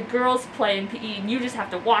only let the girls play in PE and you just have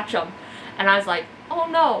to watch them. And I was like, oh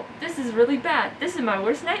no, this is really bad. This is my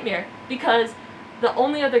worst nightmare. Because the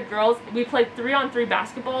only other girls, we played 3-on-3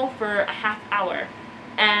 basketball for a half hour.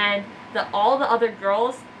 And all the other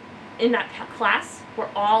girls in that class were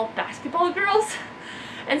all basketball girls.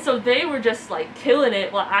 And so they were just like killing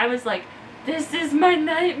it while I was like, this is my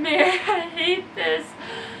nightmare. I hate this.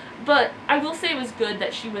 But I will say it was good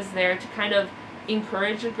that she was there to kind of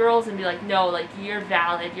encourage the girls and be like, no, like, you're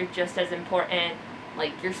valid, you're just as important,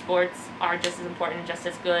 like, your sports are just as important, just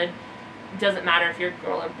as good. It doesn't matter if you're a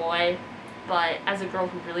girl or boy. But as a girl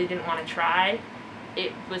who really didn't want to try,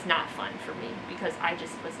 it was not fun for me because I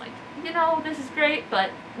just was like, you know, this is great, but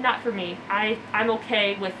not for me. I'm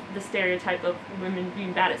okay with the stereotype of women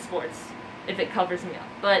being bad at sports if it covers me up.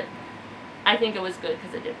 But I think it was good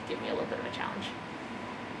because it did give me a little bit of a challenge.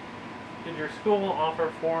 Did your school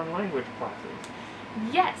offer foreign language classes?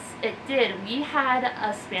 Yes, it did. We had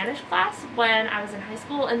a Spanish class when I was in high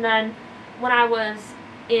school, and then when I was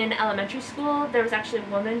in elementary school, there was actually a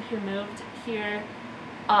woman who moved here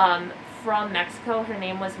from Mexico. Her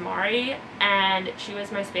name was Mari, and she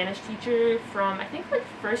was my Spanish teacher from, I think, like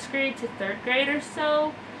 1st grade to 3rd grade or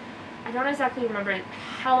so. I don't exactly remember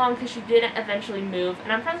how long because she did eventually move,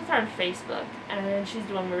 and I'm friends with her on Facebook, and she's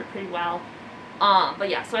doing pretty well. But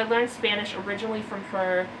yeah, so I learned Spanish originally from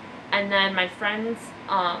her, and then my friend's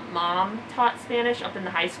mom taught Spanish up in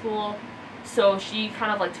the high school, so she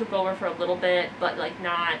kind of like took over for a little bit, but like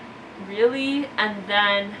not really. And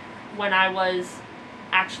then when I was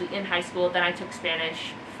actually in high school, then I took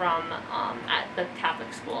Spanish from at the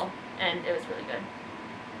Catholic school, and it was really good.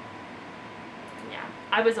 Yeah,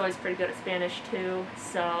 I was always pretty good at Spanish too,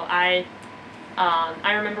 so I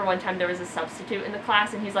remember one time there was a substitute in the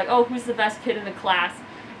class, and he's like, oh, who's the best kid in the class?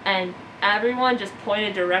 And everyone just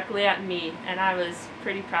pointed directly at me, and I was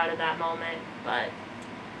pretty proud of that moment, but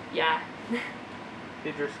yeah.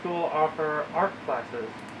 Did your school offer art classes?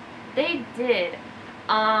 They did.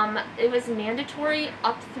 It was mandatory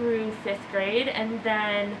up through 5th grade, and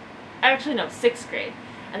then, actually no, 6th grade.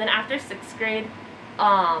 And then after 6th grade,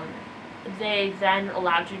 they then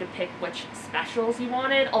allowed you to pick which specials you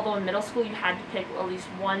wanted, although in middle school you had to pick at least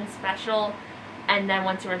one special, and then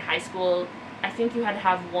once you were in high school, I think you had to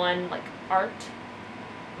have one, like, art,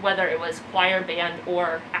 whether it was choir, band,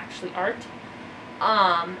 or actually art.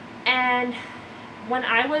 And when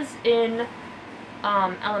I was in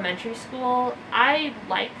elementary school, I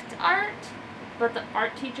liked art, but the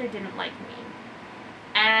art teacher didn't like me.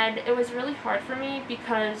 And it was really hard for me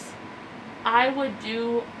because I would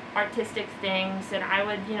do artistic things, and I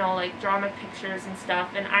would, you know, like, draw my pictures and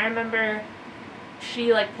stuff, and I remember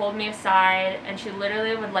she, like, pulled me aside, and she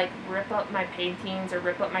literally would, like, rip up my paintings or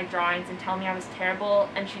rip up my drawings and tell me I was terrible,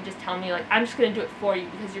 and she'd just tell me, like, I'm just gonna do it for you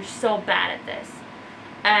because you're so bad at this.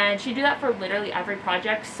 And she'd do that for literally every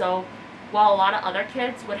project, so while a lot of other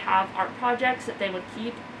kids would have art projects that they would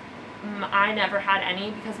keep, I never had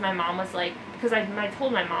any because my mom was like, because I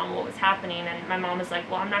told my mom what was happening, and my mom was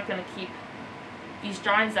like, well, I'm not gonna keep these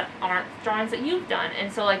drawings that aren't drawings that you've done.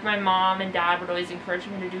 And so, like, my mom and dad would always encourage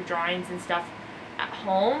me to do drawings and stuff at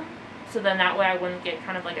home, so then that way I wouldn't get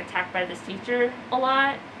kind of like attacked by this teacher a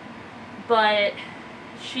lot. But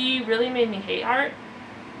she really made me hate art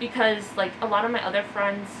because, like, a lot of my other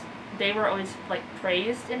friends, they were always, like,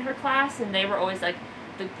 praised in her class, and they were always, like,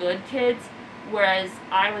 the good kids, whereas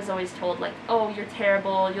I was always told, like, oh, you're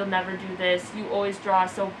terrible, you'll never do this, you always draw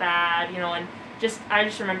so bad, you know. And I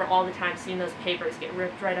just remember all the time seeing those papers get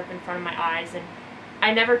ripped right up in front of my eyes. And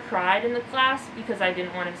I never cried in the class because I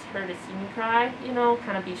didn't want her to see me cry, you know,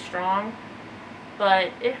 kind of be strong.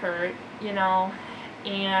 But it hurt, you know,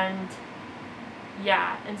 and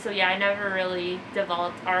yeah. And so, yeah, I never really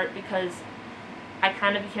developed art because I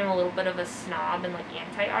kind of became a little bit of a snob and, like,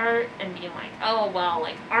 anti-art and being like, oh, well,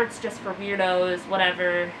 like, art's just for weirdos,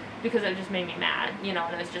 whatever, because it just made me mad, you know,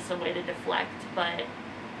 and it was just a way to deflect. But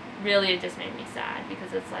really it just made me sad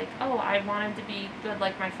because it's like, oh, I wanted to be good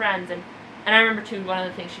like my friends. And I remember too, one of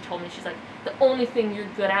the things she told me, she's like, the only thing you're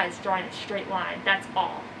good at is drawing a straight line. That's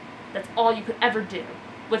all you could ever do.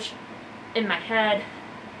 Which in my head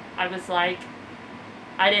I was like,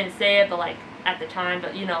 I didn't say it, but, like, at the time,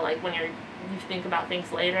 but, you know, like, when you think about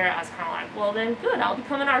things later, I was kind of like, well, then good, I'll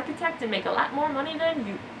become an architect and make a lot more money than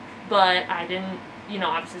you. But I didn't,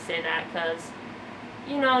 obviously say that because,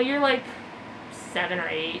 you're like 7 or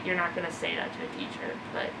 8. You're not going to say that to a teacher,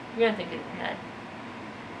 but you're going to think it in your head.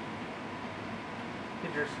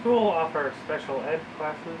 Did your school offer special ed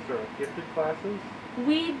classes or gifted classes?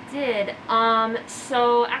 We did.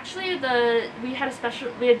 So actually we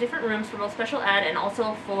had different rooms for both special ed and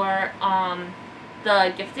also for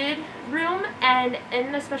the gifted room, and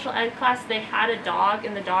in the special ed class they had a dog,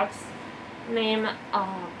 and the dog's name,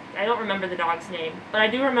 I don't remember the dog's name, but I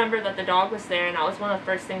do remember that the dog was there, and that was one of the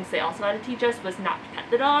first things they also had to teach us, was not to pet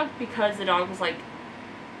the dog, because the dog was like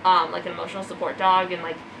an emotional support dog, and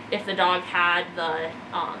like if the dog had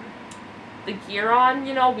the gear on,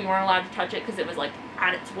 we weren't allowed to touch it because it was like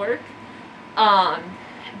at its work.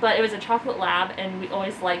 But it was a chocolate lab, and we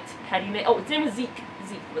always liked petting it. Oh, its name was Zeke.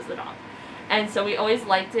 Zeke was the dog. And so we always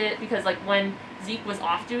liked it because like when Zeke was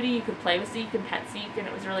off duty, you could play with Zeke and pet Zeke, and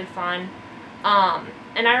it was really fun.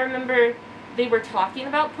 And I remember they were talking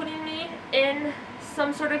about putting me in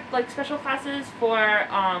some sort of like special classes for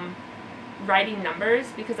writing numbers,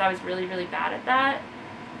 because I was really, really bad at that.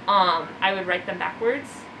 I would write them backwards.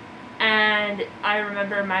 And I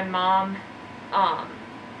remember my mom,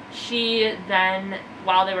 she then,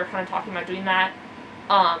 while they were kind of talking about doing that,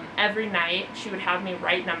 every night she would have me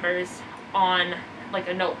write numbers on like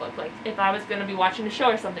a notebook. Like if I was going to be watching a show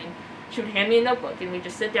or something, she would hand me a notebook, and we'd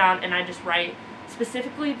just sit down and I'd just write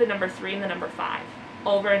specifically the number 3 and the number 5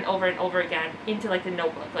 over and over and over again into like the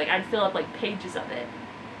notebook. Like I'd fill up like pages of it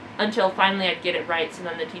until finally I'd get it right, so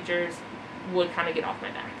then the teachers would kind of get off my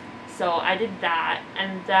back. So I did that,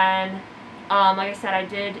 and then like I said, I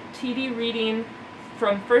did TD reading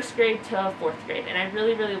from 1st grade to 4th grade, and I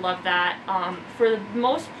really, really loved that. For the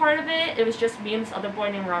most part of it, it was just me and this other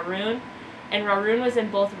boy named Raroon, and Raroon was in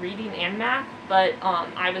both reading and math, but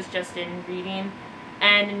I was just in reading.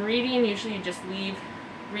 And in reading, usually you just leave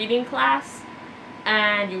reading class,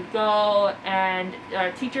 and you go, and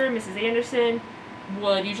our teacher, Mrs. Anderson,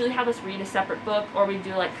 would usually have us read a separate book, or we'd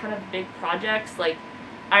do like kind of big projects. Like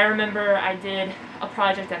I remember I did a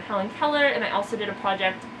project on Helen Keller, and I also did a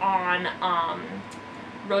project on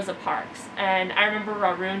Rosa Parks. And I remember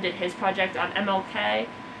Raroon did his project on MLK,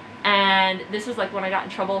 and this was like when I got in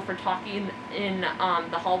trouble for talking in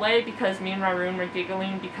the hallway, because me and Raroon were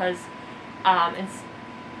giggling because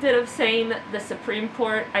instead of saying the Supreme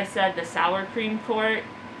Court, I said the Sour Cream Court,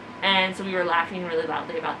 and so we were laughing really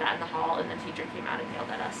loudly about that in the hall, and the teacher came out and yelled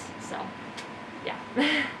at us. So, yeah.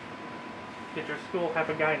 Did your school have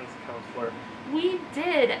a guidance counselor? We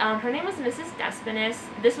did. Her name was Mrs. Despinis.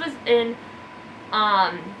 This was in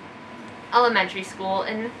elementary school.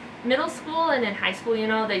 In middle school and in high school,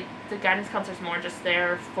 the guidance counselor's more just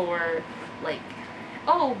there for, like,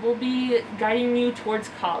 oh, we'll be guiding you towards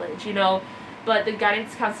college, But the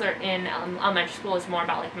guidance counselor in elementary school is more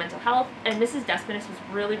about, like, mental health. And Mrs. Despinis was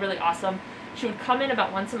really, really awesome. She would come in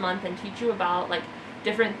about once a month and teach you about, like,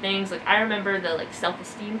 different things. Like I remember the like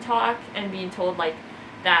self-esteem talk, and being told like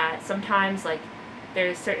that sometimes like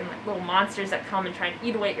there's certain like little monsters that come and try and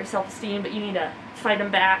eat away at your self-esteem, but you need to fight them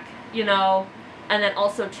back, And then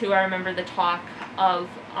also too, I remember the talk of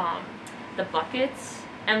the buckets,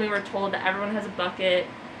 and we were told that everyone has a bucket,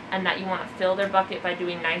 and that you want to fill their bucket by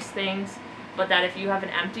doing nice things, but that if you have an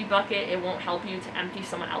empty bucket, it won't help you to empty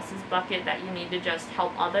someone else's bucket, that you need to just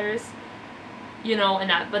help others. And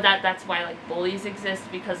that's why like bullies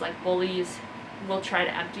exist, because like bullies will try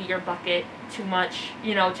to empty your bucket too much,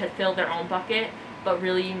 to fill their own bucket, but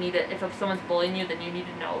really you need it. If someone's bullying you, then you need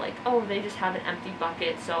to know like, oh, they just have an empty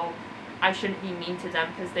bucket, so I shouldn't be mean to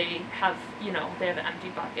them because they have an empty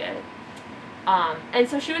bucket. And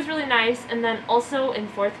so she was really nice. And then also in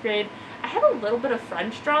 4th grade, I had a little bit of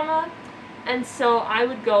French drama, and so I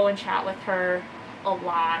would go and chat with her a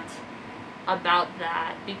lot about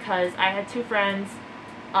that, because I had 2 friends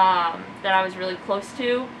that I was really close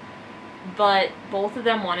to, but both of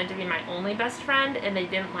them wanted to be my only best friend, and they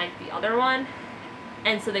didn't like the other one,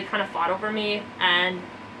 and so they kind of fought over me, and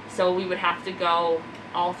so we would have to go,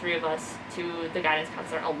 all 3 of us, to the guidance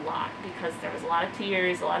counselor a lot, because there was a lot of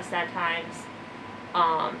tears, a lot of sad times,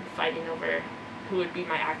 fighting over who would be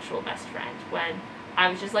my actual best friend, when I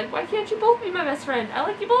was just like, why can't you both be my best friend? I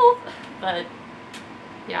like you both. But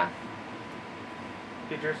yeah.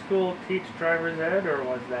 Did your school teach driver's ed, or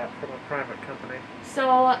was that from a private company?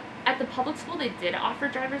 So at the public school they did offer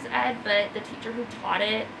driver's ed, but the teacher who taught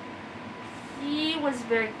it, he was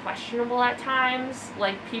very questionable at times.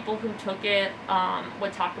 Like people who took it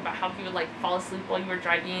would talk about how he would like fall asleep while you were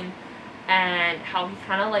driving, and how he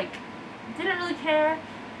kind of like didn't really care.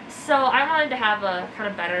 So I wanted to have a kind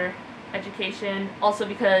of better education, also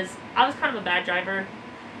because I was kind of a bad driver.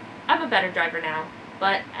 I'm a better driver now,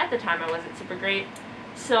 but at the time I wasn't super great.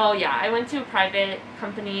 So yeah, I went to a private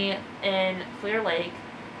company in Clear Lake,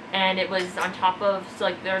 and it was on top of, so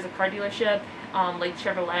like there was a car dealership, Lake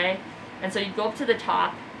Chevrolet, and so you'd go up to the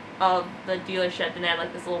top of the dealership, and they had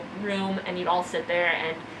like this little room, and you'd all sit there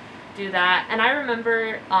and do that. And I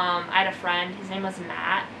remember I had a friend, his name was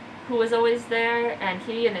Matt, who was always there, and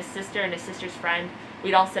he and his sister's friend,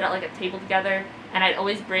 we'd all sit at like a table together, and I'd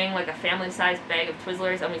always bring like a family-sized bag of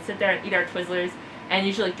Twizzlers, and we'd sit there and eat our Twizzlers, and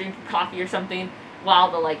usually like, drink coffee or something,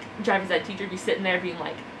 while the like driver's ed teacher would be sitting there being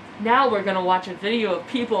like, now we're gonna watch a video of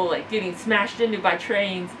people like getting smashed into by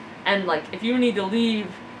trains, and like if you need to leave,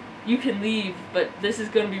 you can leave, but this is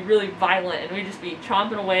gonna be really violent, and we'd just be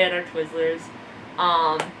chomping away at our Twizzlers.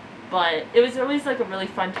 But it was always like a really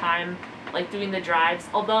fun time, like doing the drives,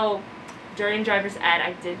 although during driver's ed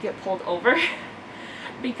I did get pulled over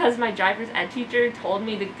because my driver's ed teacher told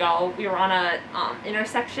me to go. We were on a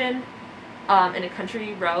intersection in a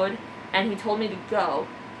country road, and he told me to go,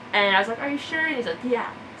 and I was like, are you sure? And he's like,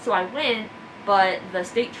 yeah. So I went, but the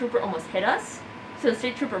state trooper almost hit us, so the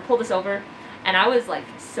state trooper pulled us over, and I was like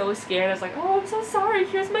so scared. I was like, oh, I'm so sorry,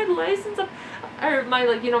 here's my license, or my,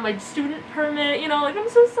 like, you know, my student permit, you know, like, I'm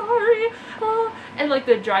so sorry. And like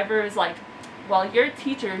the driver was like, well, your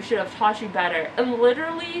teacher should have taught you better. And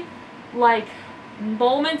literally, like,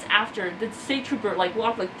 moments after, the state trooper like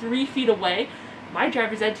walked like 3 feet away, my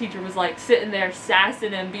driver's ed teacher was like sitting there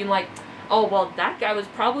sassing him, being like, oh, well, that guy was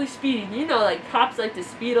probably speeding. You know, like, cops like to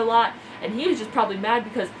speed a lot, and he was just probably mad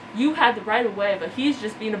because you had the right of way, but he's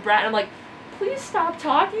just being a brat. And I'm like, please stop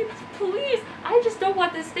talking, please. I just don't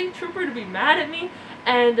want this state trooper to be mad at me.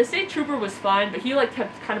 And the state trooper was fine, but he like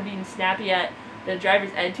kept kind of being snappy at the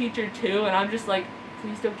driver's ed teacher too, and I'm just like,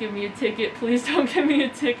 please don't give me a ticket, please don't give me a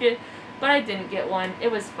ticket. But I didn't get one.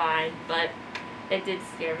 It was fine, but it did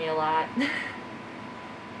scare me a lot.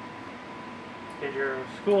 Did your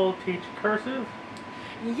school teach cursive?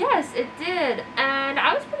 Yes, it did, and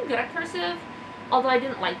I was pretty good at cursive, although I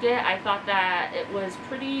didn't like it. I thought that it was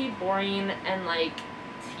pretty boring and like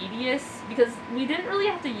tedious because we didn't really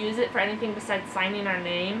have to use it for anything besides signing our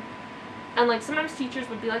name. And like sometimes teachers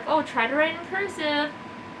would be like, oh, try to write in cursive,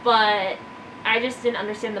 but I just didn't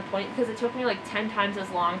understand the point because it took me like 10 times as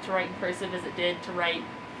long to write in cursive as it did to write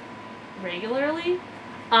regularly.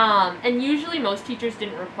 And usually most teachers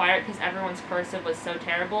didn't require it because everyone's cursive was so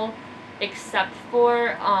terrible, except for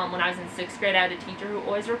when I was in 6th grade, I had a teacher who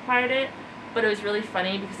always required it. But it was really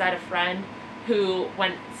funny because I had a friend who,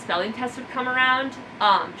 when spelling tests would come around,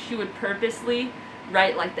 she would purposely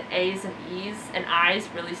write like the A's and E's and I's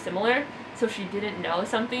really similar, so if she didn't know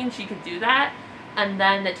something, she could do that. And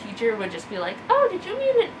then the teacher would just be like, oh, did you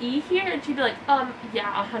mean an E here? And she'd be like,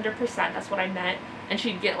 yeah, 100%, that's what I meant. And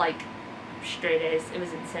she'd get like straight A's. It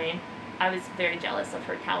was insane. I was very jealous of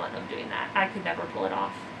her talent of doing that. I could never pull it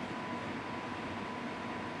off.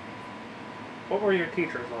 What were your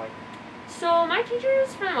teachers like? So my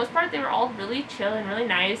teachers, for the most part, they were all really chill and really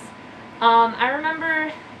nice. I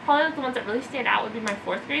remember probably like the ones that really stand out would be my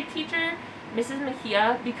 4th grade teacher, Mrs.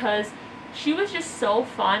 Mejia, because she was just so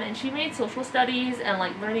fun, and she made social studies and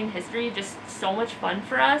like learning history just so much fun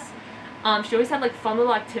for us. She always had like fun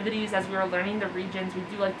little activities as we were learning the regions. We'd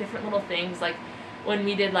do like different little things, like when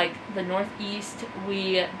we did like the Northeast,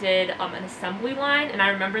 we did an assembly line, and I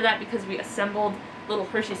remember that because we assembled little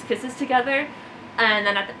Hershey's Kisses together, and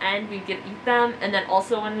then at the end we'd get to eat them. And then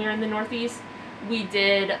also when we were in the Northeast, we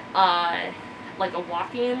did like a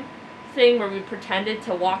walking thing where we pretended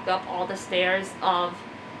to walk up all the stairs of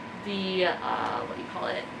the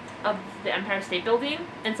of the Empire State Building.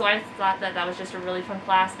 And so I thought that that was just a really fun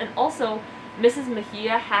class. And also Mrs.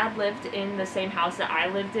 Mejia had lived in the same house that I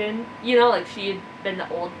lived in, you know, like she had been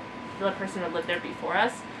the person who lived there before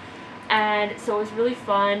us, and so it was really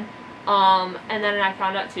fun. And then I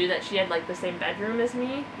found out too that she had like the same bedroom as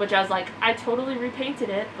me, which I was like, I totally repainted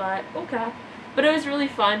it, but okay. But it was really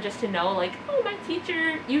fun just to know, like, oh, my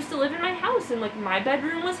teacher used to live in my house, and like my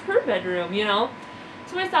bedroom was her bedroom, you know?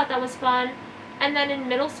 So I thought that was fun. And then in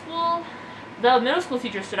middle school, the middle school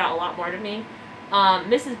teacher stood out a lot more to me.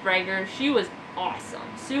 Mrs. Brager, she was awesome.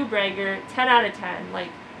 Sue Brager, 10 out of 10. Like,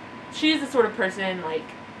 she's the sort of person, like,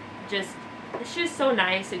 just, she's so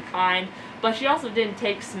nice and kind, but she also didn't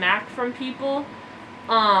take smack from people.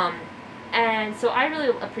 And so I really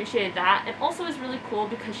appreciated that. And also it was really cool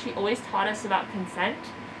because she always taught us about consent,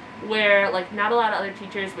 where, like, not a lot of other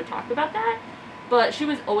teachers would talk about that, but she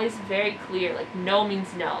was always very clear, like, no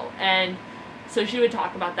means no. And so she would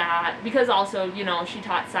talk about that, because also, you know, she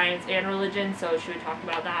taught science and religion, so she would talk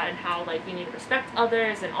about that and how, like, we need to respect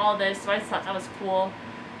others and all this, so I just thought that was cool.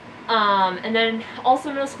 And then also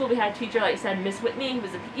in middle school we had a teacher, like I said, Miss Whitney, who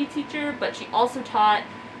was a PE teacher, but she also taught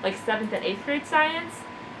like 7th and 8th grade science.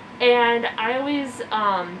 And I always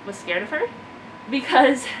was scared of her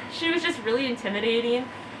because she was just really intimidating.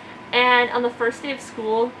 And on the first day of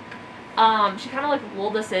school, she kind of like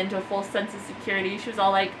lulled us into a full sense of security. She was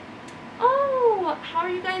all like, "Oh, how are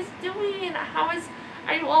you guys doing?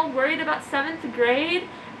 Are you all worried about 7th grade?"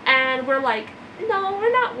 And we're like, "No,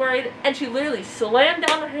 we're not worried." And she literally slammed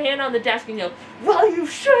down her hand on the desk and yelled, "Well, you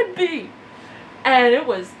should be." And it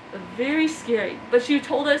was very scary. But she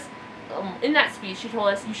told us, in that speech, she told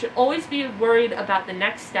us, you should always be worried about the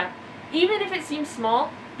next step, even if it seems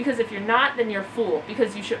small, because if you're not, then you're a fool.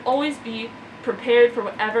 Because you should always be prepared for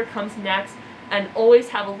whatever comes next and always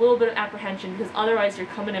have a little bit of apprehension, because otherwise you're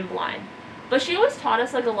coming in blind. But she always taught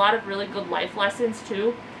us like a lot of really good life lessons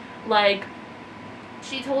too. Like,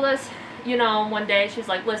 she told us, you know, one day she's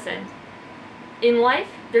like, "Listen, in life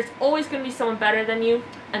there's always going to be someone better than you,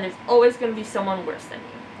 and there's always going to be someone worse than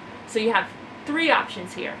you. So you have 3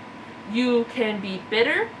 options here. You can be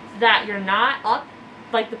bitter that you're not up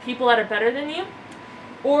like the people that are better than you,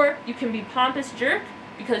 or you can be pompous jerk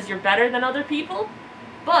because you're better than other people.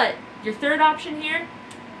 But your 3rd option here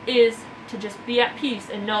is to just be at peace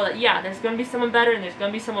and know that, yeah, there's going to be someone better and there's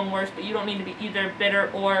going to be someone worse, but you don't need to be either bitter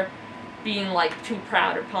or being like too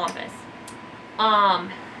proud or pompous."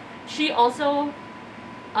 She also,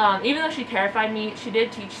 even though she terrified me, she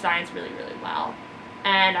did teach science really, really well.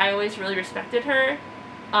 And I always really respected her.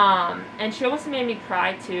 And she almost made me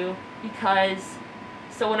cry too, because,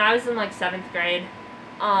 so when I was in like 7th grade,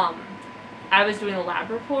 I was doing a lab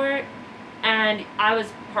report, and I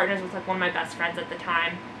was partners with like one of my best friends at the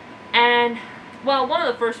time. And, well, one of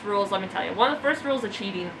the first rules, let me tell you, one of the first rules of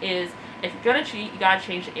cheating is if you're gonna cheat, you gotta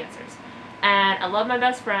change the answers. And I love my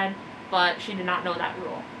best friend, but she did not know that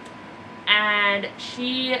rule. And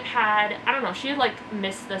she had, I don't know, she had like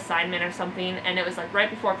missed the assignment or something, and it was like right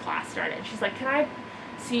before class started. And she's like, "Can I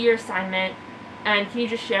see your assignment, and can you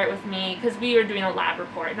just share it with me?" Because we were doing a lab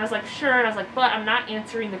report. And I was like, "Sure." And I was like, "But I'm not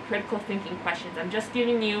answering the critical thinking questions. I'm just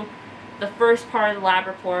giving you the first part of the lab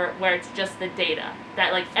report where it's just the data,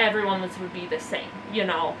 that like everyone would be the same, you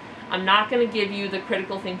know. I'm not going to give you the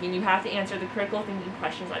critical thinking. You have to answer the critical thinking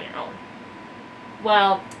questions on your own."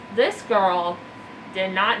 Well, this girl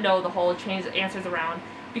did not know the whole change the answers around,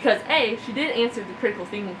 because A, she didn't answer the critical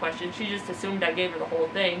thinking question. She just assumed I gave her the whole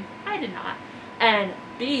thing. I did not. And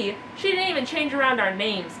B, she didn't even change around our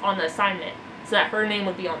names on the assignment so that her name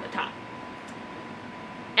would be on the top.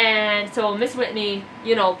 And so Miss Whitney,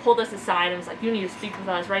 you know, pulled us aside and was like, "You need to speak with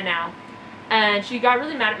us right now." And she got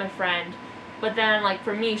really mad at my friend. But then, like,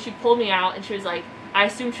 for me, she pulled me out, and she was like, I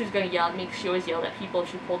assumed she was going to yell at me because she always yelled at people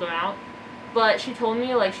if she pulled them out. But she told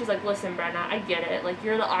me, like, she's like, "Listen, Brenna, I get it. Like,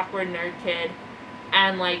 you're the awkward nerd kid,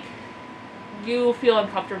 and, like, you feel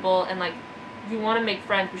uncomfortable, and, like, you want to make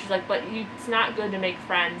friends." But she's like, it's not good to make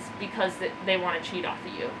friends because they want to cheat off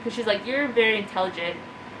of you. Because she's like, "You're very intelligent,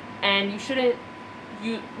 and you shouldn't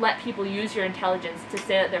let people use your intelligence to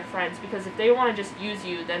say that they're friends, because if they want to just use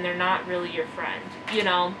you, then they're not really your friend, you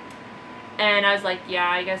know?" And I was like, "Yeah,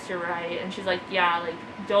 I guess you're right." And she's like, "Yeah, like,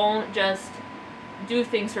 don't just do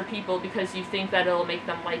things for people because you think that it'll make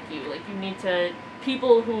them like you. Like, you need to,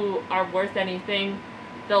 people who are worth anything,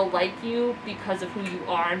 they'll like you because of who you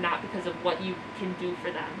are, not because of what you can do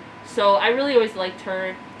for them." So I really always liked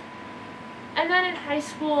her. And then in high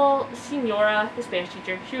school, Senora, the Spanish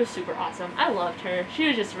teacher, she was super awesome. I loved her. She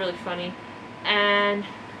was just really funny. And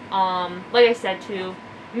like I said too,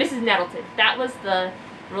 Mrs. Nettleton, that was the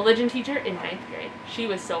religion teacher in 9th grade. She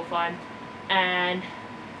was so fun. And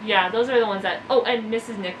yeah, those are the ones that, oh, and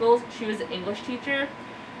Mrs. Nichols, she was an English teacher,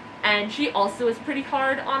 and she also was pretty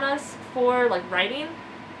hard on us for like writing.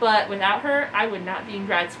 But without her, I would not be in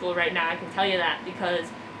grad school right now, I can tell you that, because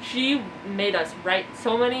she made us write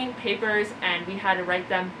so many papers, and we had to write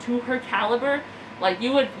them to her caliber. Like,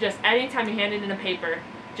 you would just, anytime you handed in a paper,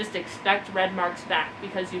 just expect red marks back,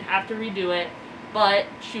 because you'd have to redo it. But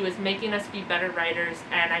she was making us be better writers,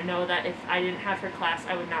 and I know that if I didn't have her class,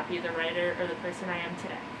 I would not be the writer or the person I am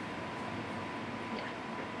today. Yeah.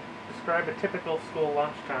 Describe a typical school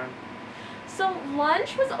lunchtime. So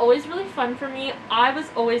lunch was always really fun for me. I was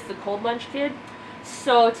always the cold lunch kid.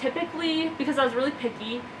 So typically, because I was really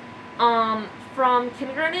picky, from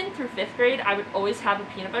kindergarten through 5th grade, I would always have a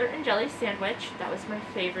peanut butter and jelly sandwich. That was my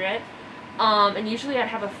favorite. And usually I'd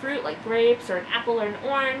have a fruit like grapes or an apple or an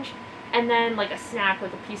orange, and then like a snack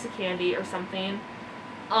like a piece of candy or something.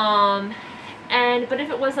 But if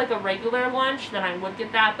it was like a regular lunch, then I would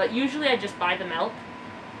get that. But usually I just buy the milk,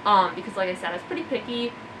 because like I said, I was pretty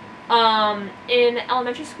picky. In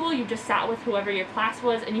elementary school, you just sat with whoever your class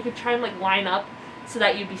was, and you could try and like line up so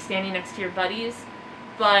that you'd be standing next to your buddies,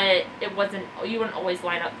 but it wasn't, you wouldn't always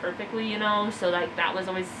line up perfectly, you know, so like that was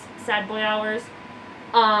always sad boy hours.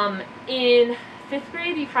 In 5th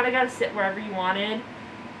grade, you kind of got to sit wherever you wanted,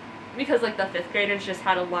 because like the 5th graders just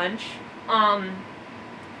had a lunch.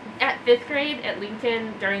 At 5th grade at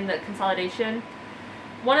Lincoln during the consolidation,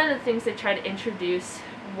 one of the things they tried to introduce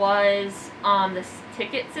was this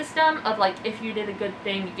ticket system of like if you did a good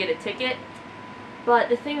thing you get a ticket. But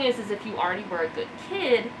the thing is if you already were a good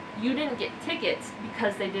kid, you didn't get tickets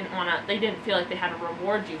because they didn't feel like they had to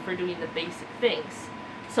reward you for doing the basic things.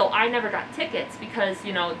 So I never got tickets because,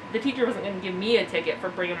 you know, the teacher wasn't going to give me a ticket for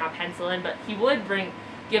bringing my pencil in, but he would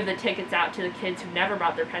give the tickets out to the kids who never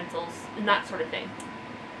brought their pencils and that sort of thing.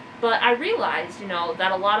 But I realized, you know,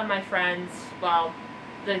 that a lot of my friends, well,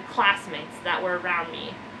 the classmates that were around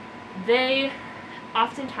me, they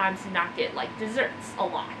oftentimes did not get like desserts a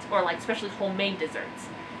lot, or like especially homemade desserts.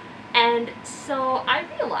 And so I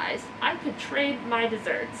realized I could trade my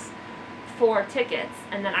desserts for tickets,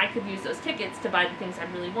 and then I could use those tickets to buy the things I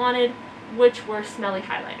really wanted, which were smelly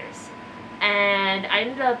highlighters. And I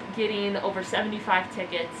ended up getting over 75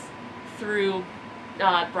 tickets through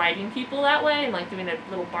bribing people that way and like doing a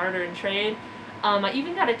little barter and trade. I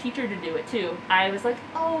even got a teacher to do it too. I was like,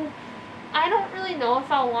 oh, I don't really know if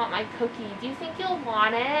I'll want my cookie. Do you think you'll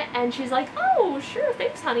want it? And she's like, oh, sure,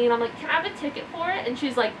 thanks, honey. And I'm like, can I have a ticket for it? And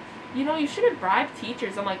she's like, you know, you shouldn't bribe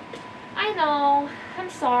teachers. I'm like, I know, I'm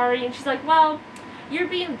sorry. And she's like, well, you're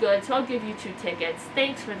being good, so I'll give you 2 tickets.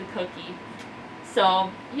 Thanks for the cookie. So,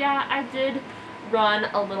 yeah, I did run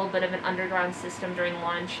a little bit of an underground system during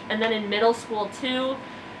lunch. And then in middle school, too,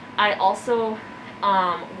 I also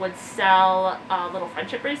would sell little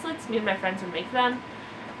friendship bracelets. Me and my friends would make them.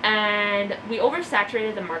 And we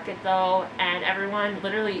oversaturated the market, though, and everyone,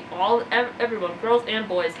 literally everyone, girls and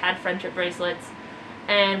boys, had friendship bracelets.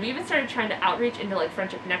 And we even started trying to outreach into like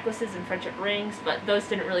friendship necklaces and friendship rings, but those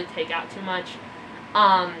didn't really take out too much.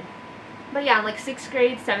 But yeah, in like 6th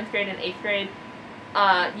grade, 7th grade, and 8th grade,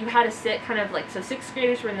 you had to sit kind of like, so 6th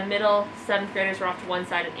graders were in the middle, 7th graders were off to one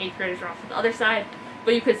side, and 8th graders were off to the other side.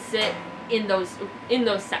 But you could sit in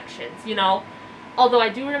those sections, you know. Although I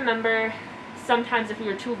do remember sometimes if we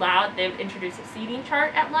were too loud, they would introduce a seating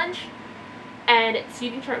chart at lunch. And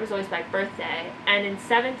seating chart was always my birthday. And in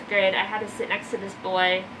 7th grade, I had to sit next to this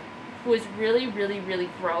boy who was really, really, really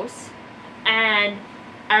gross. And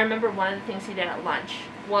I remember one of the things he did at lunch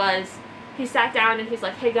was he sat down and he's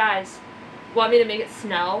like, hey guys, want me to make it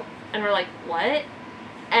snow? And we're like, what?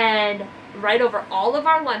 And right over all of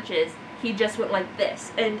our lunches, he just went like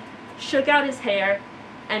this and shook out his hair,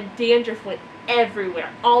 and dandruff went everywhere,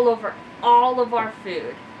 all over all of our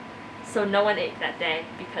food. So no one ate that day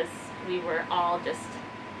because we were all just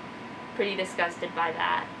pretty disgusted by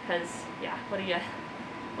that. Because yeah, what do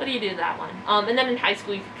you do to that one? And then in high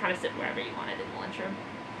school, you could kind of sit wherever you wanted in the lunchroom.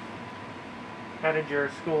 How did your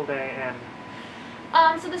school day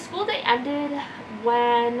end? So the school day ended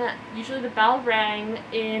when usually the bell rang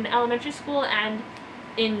in elementary school, and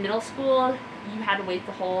in middle school you had to wait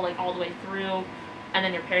all the way through, and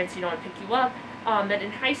then your parents, you know, would pick you up. But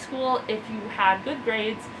in high school, if you had good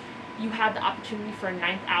grades, you had the opportunity for a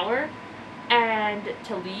 9th hour and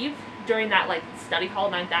to leave during that like study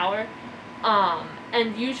hall 9th hour.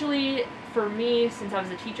 And usually for me, since I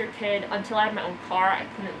was a teacher kid, until I had my own car, I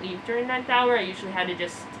couldn't leave during 9th hour. I usually had to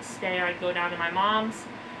just stay, or I'd go down to my mom's.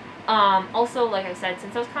 Also, like I said,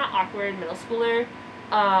 since I was kind of awkward middle schooler,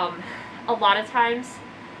 a lot of times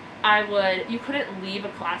you couldn't leave a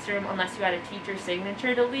classroom unless you had a teacher's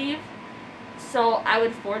signature to leave. So I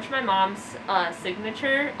would forge my mom's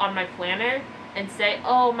signature on my planner and say,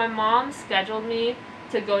 oh, my mom scheduled me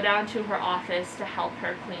to go down to her office to help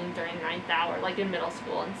her clean during 9th hour, like in middle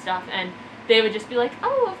school and stuff. And they would just be like,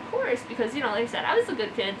 oh, of course, because, you know, like I said, I was a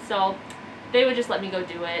good kid, so they would just let me go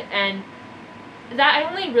do it. And that, I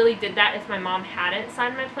only really did that if my mom hadn't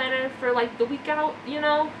signed my planner for like the week out, you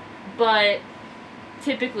know, but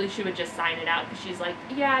typically she would just sign it out because she's like,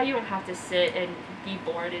 yeah, you don't have to sit and be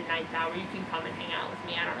bored at 9th hour, you can come and hang out with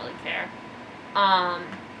me, I don't really care.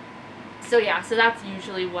 So yeah, so that's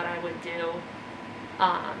usually what I would do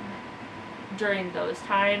during those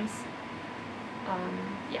times.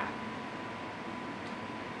 Yeah.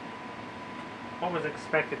 What was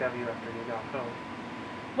expected of you after you got home?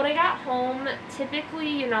 When I got home, typically,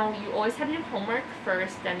 you know, you always had to do homework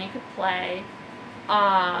first, then you could play.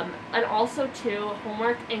 And also, too,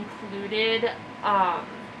 homework included,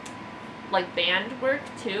 like, band work,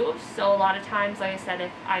 too. So a lot of times, like I said,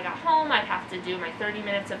 if I got home, I'd have to do my 30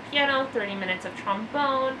 minutes of piano, 30 minutes of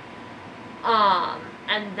trombone,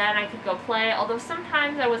 And then I could go play, although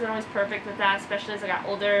sometimes I wasn't always perfect with that, especially as I got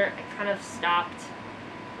older. I kind of stopped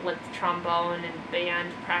with trombone and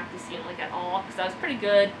band practicing like at all, because I was pretty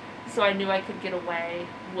good, so I knew I could get away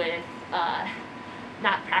with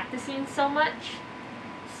not practicing so much.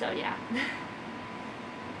 So yeah.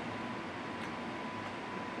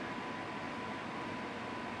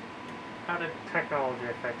 How did technology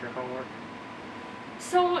affect your homework?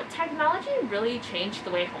 So technology really changed the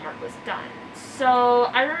way homework was done. So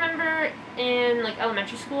I remember in like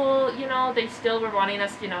elementary school, you know, they still were wanting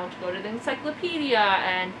us, you know, to go to the encyclopedia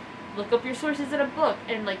and look up your sources in a book,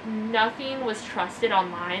 and like nothing was trusted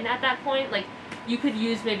online at that point. Like you could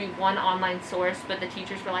use maybe one online source, but the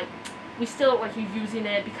teachers were like, we still don't want you using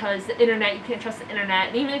it because the internet, you can't trust the internet.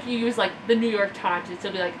 And even if you use like the New York Times, it'd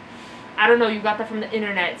still be like, I don't know, you got that from the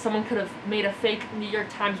internet. Someone could have made a fake New York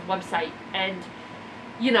Times website and,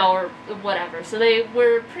 you know, or whatever. So they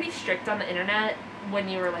were pretty strict on the internet when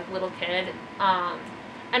you were like a little kid.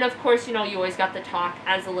 And of course, you know, you always got the talk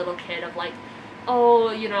as a little kid of like,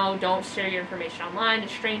 oh, you know, don't share your information online to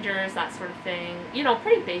strangers, that sort of thing. You know,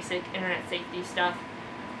 pretty basic internet safety stuff.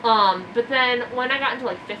 But then when I got into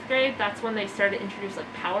like 5th grade, that's when they started to introduce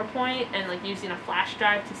like PowerPoint and like using a flash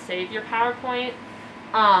drive to save your PowerPoint.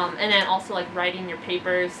 And then also like writing your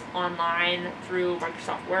papers online through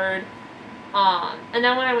Microsoft Word. And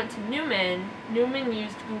then when I went to Newman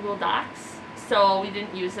used Google Docs, so we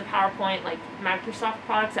didn't use the PowerPoint like Microsoft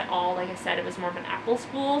products at all. Like I said, it was more of an Apple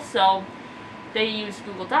school, so they used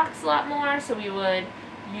Google Docs a lot more, so we would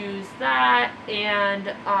use that, and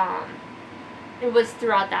it was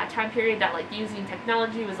throughout that time period that like using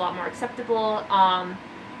technology was a lot more acceptable.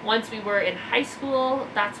 Once we were in high school,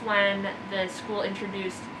 that's when the school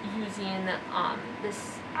introduced using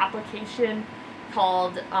this application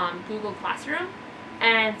called Google Classroom.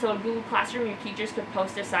 And so in Google Classroom, your teachers could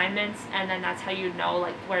post assignments, and then that's how you'd know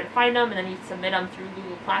like where to find them, and then you'd submit them through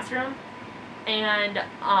Google Classroom. And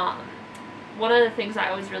one of the things I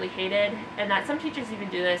always really hated, and that some teachers even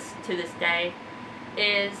do this to this day,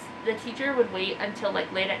 is the teacher would wait until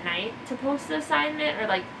like late at night to post the assignment, or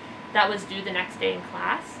like that was due the next day in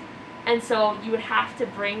class. And so you would have to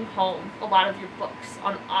bring home a lot of your books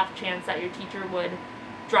on the off chance that your teacher would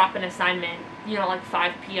drop an assignment, you know, like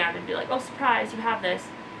 5 p.m. and be like, oh, surprise, you have this.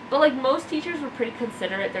 But like most teachers were pretty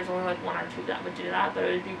considerate. There's only like 1 or 2 that would do that, but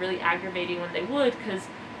it would be really aggravating when they would, because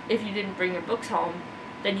if you didn't bring your books home,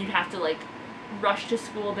 then you'd have to like rush to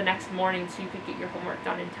school the next morning so you could get your homework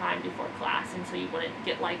done in time before class, and so you wouldn't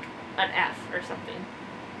get like an F or something.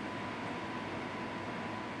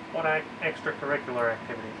 What extracurricular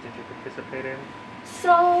activities did you participate in?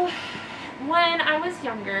 So when I was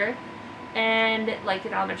younger, and like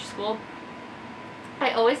in elementary school,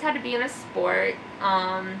 I always had to be in a sport.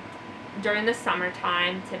 During the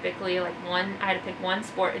summertime, typically like I had to pick one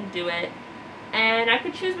sport and do it, and I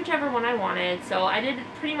could choose whichever one I wanted. So I did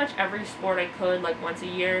pretty much every sport I could like once a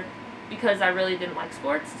year, because I really didn't like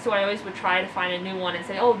sports. So I always would try to find a new one and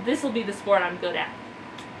say, oh, this will be the sport I'm good at.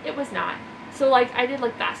 It was not. So like I did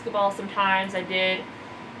like basketball sometimes, I did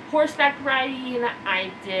horseback riding,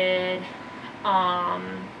 I did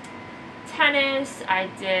tennis, I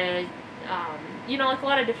did you know, like a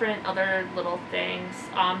lot of different other little things.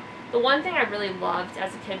 The one thing I really loved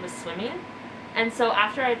as a kid was swimming, and so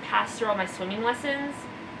after I passed through all my swimming lessons,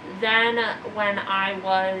 then when I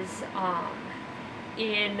was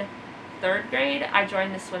in 3rd grade, I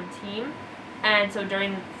joined the swim team. And so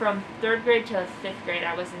from 3rd grade to 5th grade,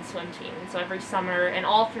 I was in swim team. And so every summer and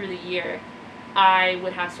all through the year, I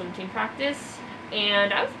would have swim team practice,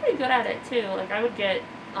 and I was pretty good at it too. Like I would get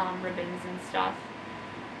ribbons and stuff.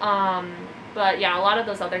 But yeah, a lot of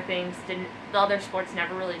those other things the other sports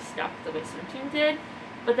never really stuck the way swim team did.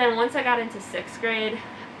 But then once I got into 6th grade,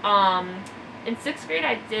 in 6th grade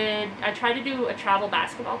I tried to do a travel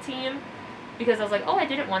basketball team, because I was like, oh, I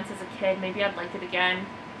did it once as a kid, maybe I'd like it again.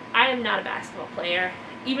 I am not a basketball player.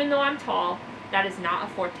 Even though I'm tall, that is not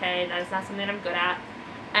a forte, that is not something I'm good at.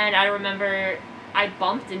 And I remember I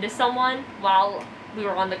bumped into someone while we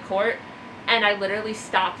were on the court, and I literally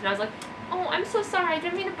stopped, and I was like, oh, I'm so sorry, I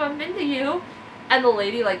didn't mean to bump into you. And the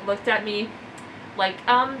lady like looked at me like,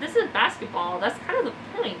 this is basketball, that's kind of the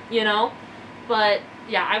point, you know? But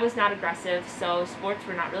yeah, I was not aggressive, so sports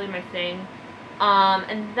were not really my thing.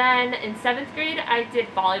 And then in 7th grade, I did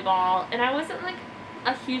volleyball, and I wasn't like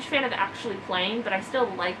a huge fan of actually playing, but I still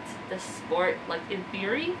liked the sport, like in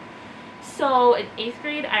theory. So in 8th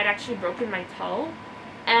grade, I had actually broken my toe,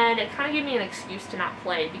 and it kind of gave me an excuse to not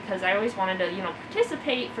play, because I always wanted to, you know,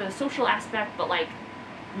 participate for the social aspect, but like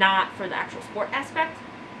not for the actual sport aspect.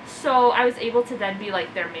 So I was able to then be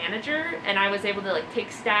like their manager, and I was able to like take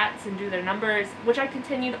stats and do their numbers, which I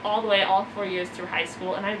continued all the way, all 4 years through high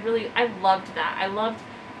school, and I loved that. I loved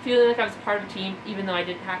feeling like I was part of a team, even though I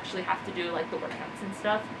didn't actually have to do like the workouts and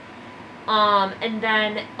stuff. And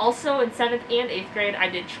then also in 7th and 8th grade, I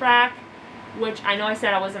did track, which I know I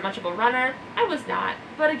said I wasn't much of a runner. I was not,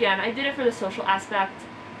 but again, I did it for the social aspect.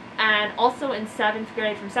 And also in 7th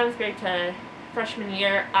grade, from 7th grade to freshman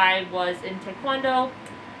year, I was in Taekwondo,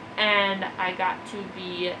 and I got to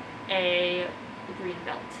be a green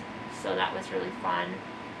belt. So that was really fun.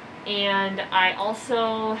 And I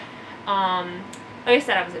also, like I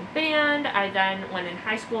said, I was in band. I then, when in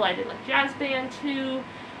high school, I did like jazz band too.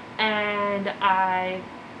 And I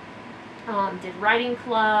did writing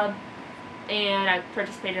club, and I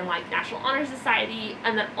participated in like National Honor Society.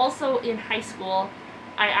 And then also in high school,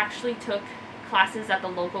 I actually took classes at the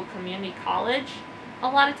local community college a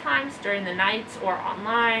lot of times during the nights or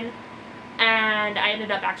online. And I ended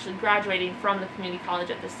up actually graduating from the community college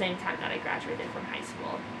at the same time that I graduated from high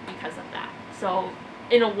school because of that. So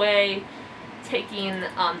in a way, taking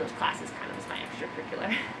those classes kind of was my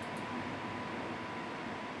extracurricular.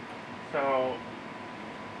 So,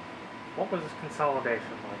 what was this consolidation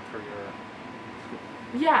like for your school?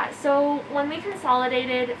 Yeah, so when we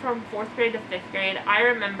consolidated from 4th grade to 5th grade, I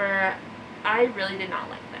remember I really did not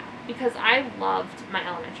like that because I loved my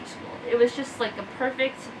elementary school. It was just like a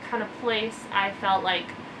perfect kind of place. I felt like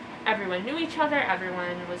everyone knew each other,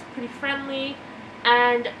 everyone was pretty friendly.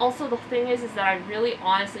 And also the thing is that I really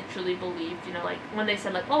honestly truly believed, you know, like when they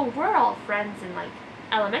said like, oh, we're all friends in like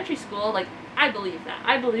elementary school, like I believe that.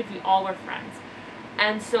 I believe we all were friends.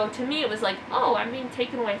 And so to me it was like, oh, I'm being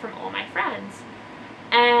taken away from all my friends.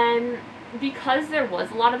 And because there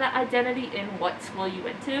was a lot of that identity in what school you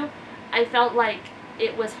went to, I felt like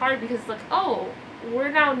it was hard because like, oh,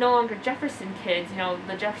 we're now no longer Jefferson kids, you know,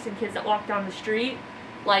 the Jefferson kids that walk down the street,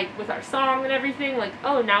 like with our song and everything, like,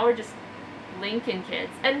 oh, now we're just Lincoln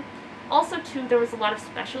kids. And also too, there was a lot of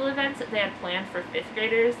special events that they had planned for 5th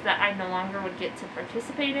graders that I no longer would get to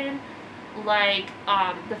participate in. Like,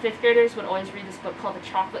 the 5th graders would always read this book called The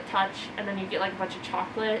Chocolate Touch, and then you get like a bunch of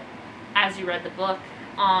chocolate as you read the book.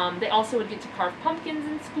 They also would get to carve pumpkins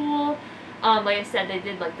in school. Like I said, they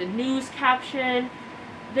did like the news caption.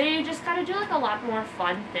 They just got to do like a lot more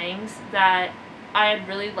fun things that I had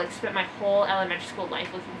really like spent my whole elementary school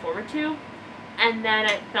life looking forward to. And then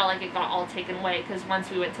it felt like it got all taken away because once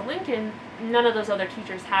we went to Lincoln, none of those other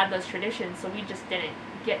teachers had those traditions, so we just didn't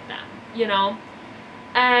get them, you know?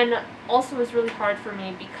 And also it was really hard for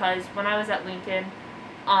me because when I was at Lincoln,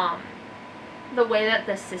 the way that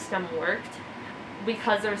the system worked,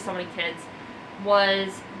 because there were so many kids,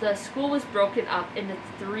 was the school was broken up into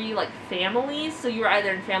 3 like families. So you were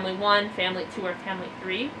either in family 1, family 2, or family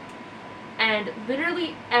 3. And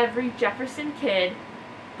literally every Jefferson kid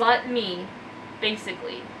but me,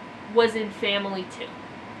 basically, was in family 2.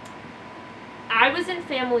 I was in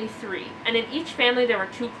family 3, and in each family there were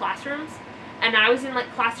 2 classrooms, and I was in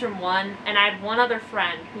like classroom 1, and I had one other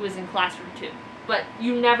friend who was in classroom 2. But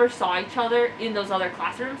you never saw each other in those other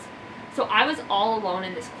classrooms. So I was all alone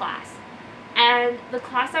in this class. And the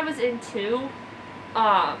class I was in too,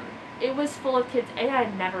 it was full of kids A, I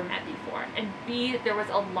had never met before, and B, there was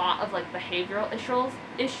a lot of like behavioral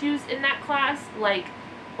issues in that class. Like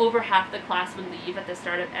over half the class would leave at the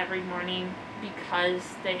start of every morning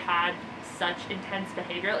because they had such intense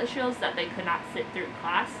behavioral issues that they could not sit through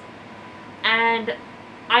class. And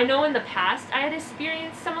I know in the past I had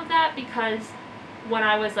experienced some of that because when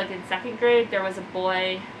I was like in 2nd grade, there was a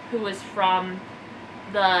boy who was from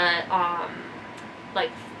the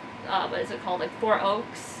what is it called, like 4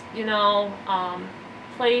 Oaks, you know,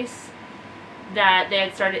 place that they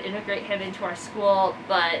had started to integrate him into our school,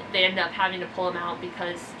 but they ended up having to pull him out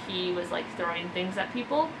because he was like throwing things at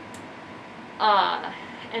people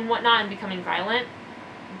and whatnot and becoming violent.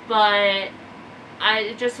 But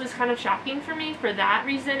it just was kind of shocking for me for that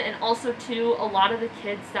reason. And also too, a lot of the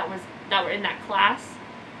kids that were in that class,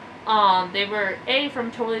 they were A, from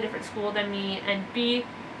a totally different school than me, and B,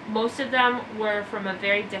 most of them were from a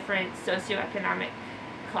very different socioeconomic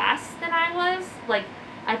class than I was. Like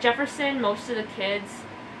at Jefferson, most of the kids,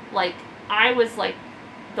 like I was like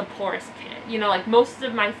the poorest kid, you know, like most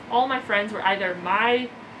of all my friends were either my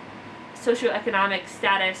socioeconomic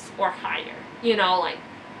status or higher, you know, like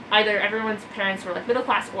either everyone's parents were like middle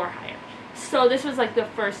class or higher. So this was like the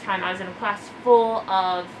first time I was in a class full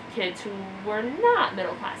of kids who were not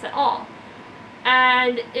middle class at all.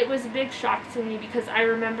 And it was a big shock to me because I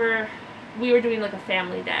remember we were doing like a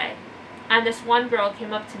family day, and this one girl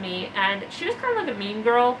came up to me, and she was kind of like a mean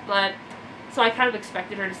girl, but so I kind of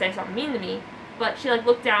expected her to say something mean to me. but she like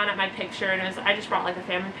looked down at my picture, and I just brought like a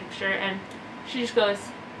family picture, and she just goes,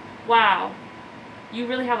 "Wow, you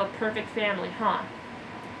really have a perfect family, huh?"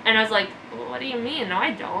 And I was like, "Well, what do you mean? No,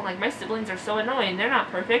 I don't. Like, my siblings are so annoying. They're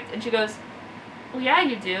not perfect." And she goes, "Well, yeah,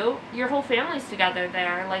 you do. Your whole family's together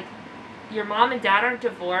there. Like, your mom and dad aren't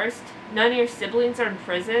divorced. None of your siblings are in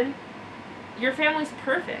prison. Your family's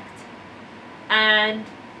perfect." And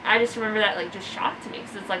I just remember that, like, just shocked me,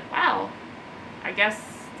 because it's like, wow, I guess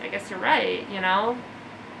you're right, you know?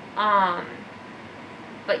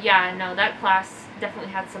 But yeah, no, that class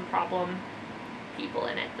definitely had some problem people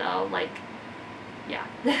in it, though. Like, yeah.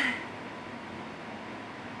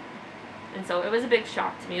 And so it was a big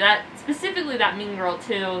shock to me. That, specifically that mean girl,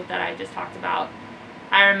 too, that I just talked about.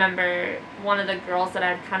 I remember one of the girls that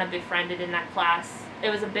I had kind of befriended in that class, it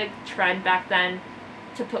was a big trend back then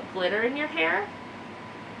to put glitter in your hair.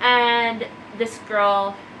 And this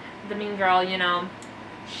girl, the mean girl, you know,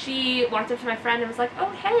 she walked up to my friend and was like, "Oh,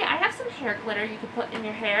 hey, I have some hair glitter you could put in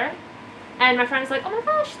your hair." And my friend was like, "Oh my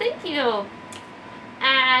gosh, thank you."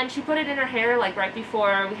 And she put it in her hair, like, right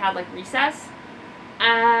before we had, like, recess.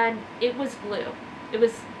 And it was glue. It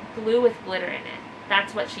was glue with glitter in it.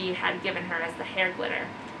 That's what she had given her as the hair glitter.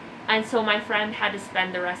 And so my friend had to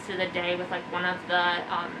spend the rest of the day with, like, one of the,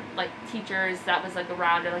 like, teachers that was, like,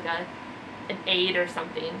 around, or, like, an aide or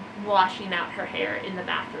something, washing out her hair in the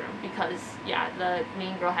bathroom, because, yeah, the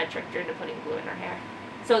mean girl had tricked her into putting glue in her hair.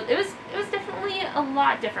 So it was definitely a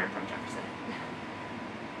lot different from Jefferson.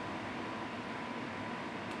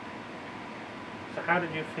 So how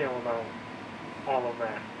did you feel about all of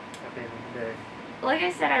that at the end of the day? Like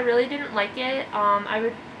I said, I really didn't like it. I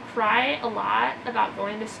would cry a lot about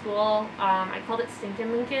going to school. I called it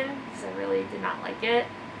Stinkin' Lincoln, because I really did not like it.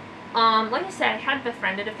 Like I said, I had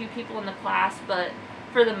befriended a few people in the class, but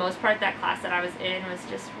for the most part, that class that I was in was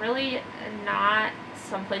just really not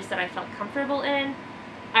someplace that I felt comfortable in.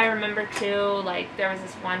 I remember, too, like, there was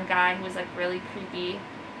this one guy who was, like, really creepy,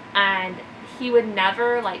 and he would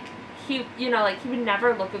never, like, he would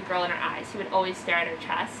never look a girl in her eyes. He would always stare at her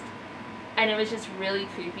chest, and it was just really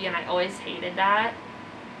creepy, and I always hated that.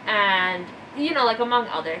 And, you know, like, among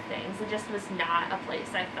other things, it just was not a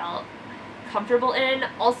place I felt comfortable in.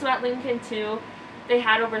 Also at Lincoln, too, they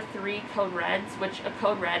had over 3 code reds, which a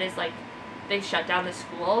code red is, like, they shut down the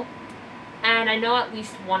school. And I know at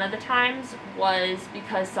least one of the times was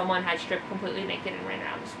because someone had stripped completely naked and ran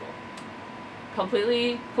around the school.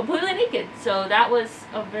 Completely naked. So that was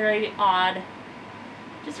a very odd,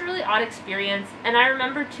 just a really odd experience. And I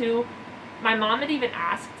remember, too, my mom had even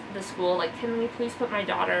asked the school, like, "Can we please put my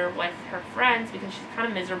daughter with her friends, because she's kind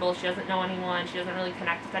of miserable, she doesn't know anyone, she doesn't really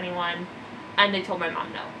connect with anyone." And they told my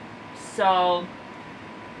mom no. So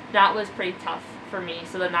that was pretty tough for me.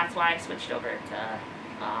 So then that's why I switched over to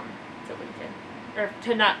Lincoln, or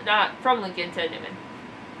to not from Lincoln to Newman.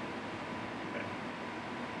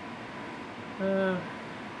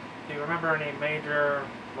 Do you remember any major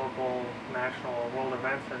local, national, or world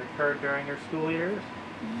events that occurred during your school years?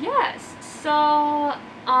 Yes. So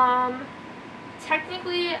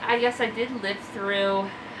technically, I guess I did live through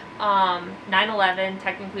 9/11,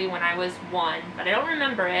 technically, when I was 1, but I don't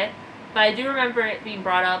remember it. But I do remember it being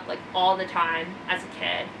brought up, like, all the time as a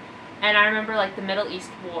kid. And I remember, like, the Middle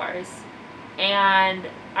East wars. And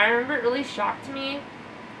I remember it really shocked me,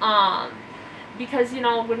 because, you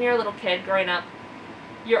know, when you're a little kid growing up,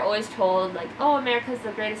 you're always told, like, "Oh, America's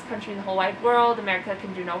the greatest country in the whole wide world, America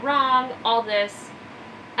can do no wrong," all this.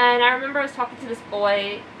 And I remember I was talking to this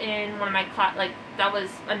boy in one of my class, like, that was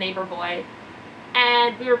a neighbor boy,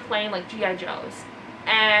 and we were playing, like, G.I. Joes,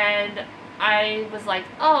 and I was like,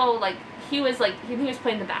 "Oh," like, he was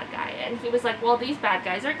playing the bad guy, and he was like, "Well, these bad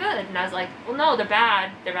guys are good," and I was like, "Well, no, they're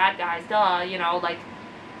bad guys, duh," you know, like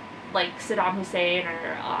Saddam Hussein,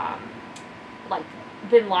 or, like,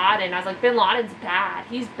 Bin Laden. I was like, "Bin Laden's bad,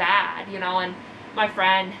 he's bad," you know. And my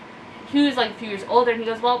friend, he was, like, a few years older, and he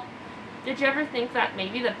goes, "Well, did you ever think that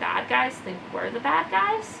maybe the bad guys think we're the bad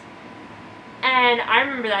guys?" And I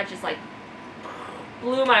remember that just, like,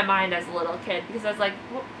 blew my mind as a little kid, because I was like,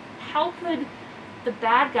 well, how could the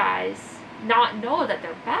bad guys not know that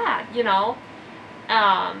they're bad, you know?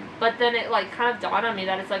 But then it, like, kind of dawned on me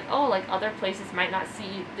that it's like, oh, like, other places might not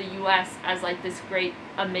see the U.S. as, like, this great,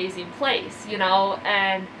 amazing place, you know?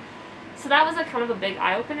 And so that was, like, kind of a big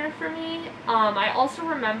eye-opener for me. I also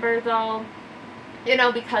remember, though, you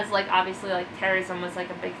know, because, like, obviously, like, terrorism was, like,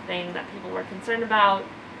 a big thing that people were concerned about.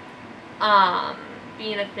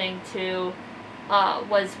 Being a thing, too,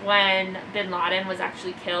 was when Bin Laden was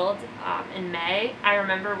actually killed in May. I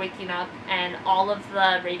remember waking up and all of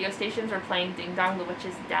the radio stations were playing Ding Dong, the Witch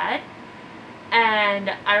is Dead. And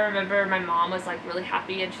I remember my mom was like really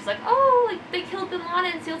happy, and she's like, oh, like they killed Bin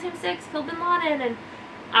Laden, SEAL Team 6 killed Bin Laden, and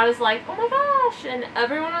I was like, oh my gosh, and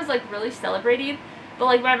everyone was like really celebrating. But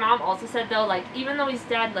like my mom also said though, like even though he's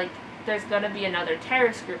dead, like there's gonna be another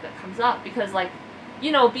terrorist group that comes up, because like,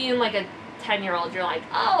 you know, being like a 10-year-old, you're like,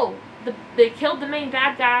 oh, they killed the main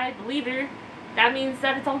bad guy, the leader, that means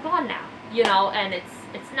that it's all gone now, you know, and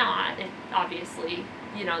it's not. It obviously,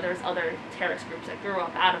 you know, there's other terrorist groups that grew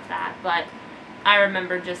up out of that, but I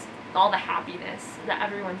remember just all the happiness that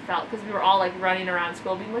everyone felt, because we were all like running around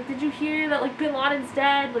school being like, did you hear that like Bin Laden's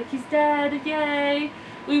dead, like he's dead, yay,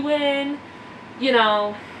 we win, you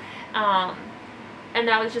know. And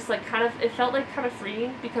that was just like kind of, it felt like kind of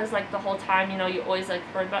freeing, because like the whole time, you know, you always like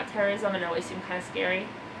heard about terrorism and it always seemed kind of scary,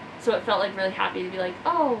 so it felt like really happy to be like,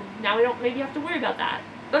 oh, now we don't maybe have to worry about that.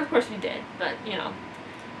 But of course we did, but you know.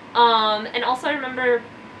 And also I remember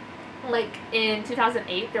like in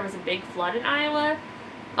 2008 there was a big flood in Iowa,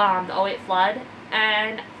 the '08 flood,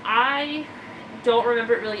 and I don't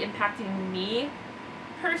remember it really impacting me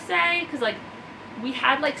per se, because like we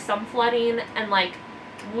had like some flooding, and like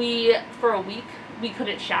we, for a week, we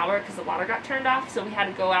couldn't shower because the water got turned off, so we had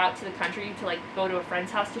to go out to the country to like go to a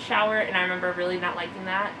friend's house to shower, and I remember really not liking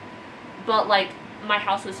that. But like my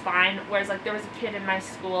house was fine, whereas like there was a kid in my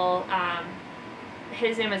school,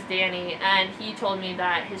 his name was Danny, and he told me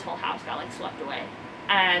that his whole house got like swept away,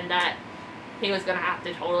 and that he was gonna have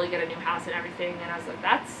to totally get a new house and everything, and I was like,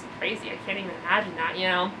 that's crazy, I can't even imagine that, you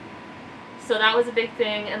know. So that was a big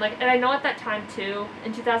thing, and like, and I know at that time too,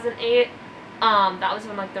 in 2008, that was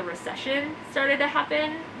when like the recession started to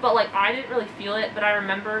happen, but like I didn't really feel it, but I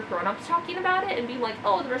remember grown-ups talking about it and being like,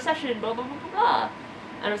 oh, the recession, blah blah blah blah blah,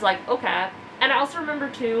 and I was like, okay. And I also remember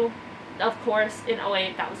too, of course, in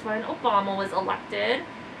 '08, that was when Obama was elected,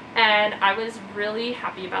 and I was really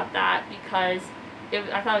happy about that, because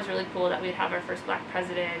I thought it was really cool that we'd have our first black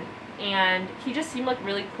president, and he just seemed like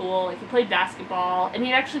really cool. Like he played basketball, and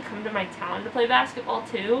he'd actually come to my town to play basketball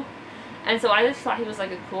too, and so I just thought he was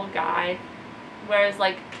like a cool guy, whereas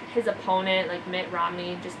like his opponent, like Mitt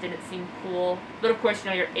Romney, just didn't seem cool. But of course,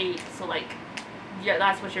 you know, you're 8, so like, yeah,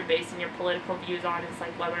 that's what you're basing your political views on, is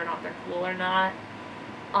like whether or not they're cool or not.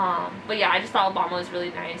 But yeah, I just thought Obama was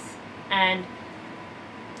really nice, and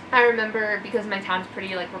I remember, because my town's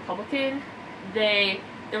pretty like Republican, there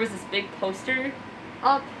was this big poster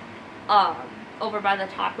up over by the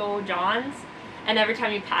Taco John's, and every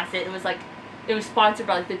time you pass it, it was like, it was sponsored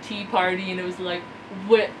by like the Tea Party, and it was like,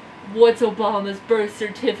 what's Obama's birth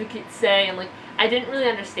certificate say? And like, I didn't really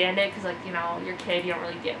understand it, because like, you know, you're a kid, you don't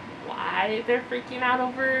really get why they're freaking out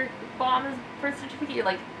over Obama's birth certificate. You're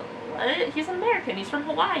like, what? He's an American, he's from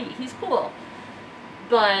Hawaii, he's cool.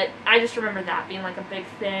 But I just remember that being like a big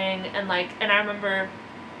thing, and like, and I remember,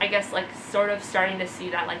 I guess like sort of starting to see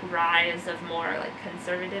that like rise of more like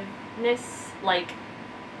conservativeness. Like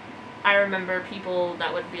I remember people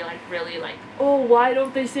that would be like really like, oh, why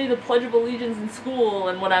don't they say the Pledge of Allegiance in school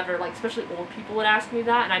and whatever, like especially old people would ask me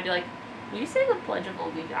that, and I'd be like, we say the Pledge of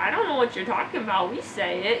Allegiance, I don't know what you're talking about, we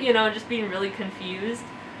say it, you know, just being really confused.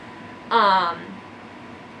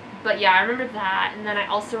 But yeah, I remember that, and then I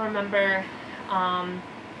also remember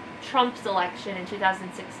Trump's election in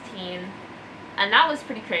 2016, and that was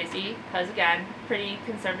pretty crazy, because again, pretty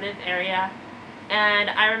conservative area, and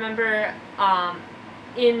I remember I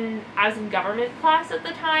was in government class at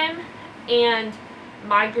the time, and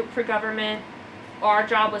my group for government, our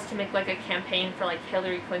job was to make like a campaign for like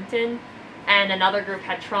Hillary Clinton, and another group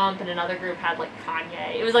had Trump, and another group had like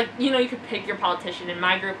Kanye. It was like, you know, you could pick your politician, and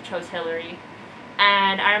my group chose Hillary.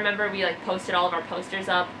 And I remember we like posted all of our posters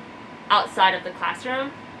up outside of the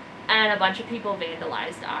classroom, and a bunch of people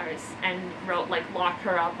vandalized ours and wrote like lock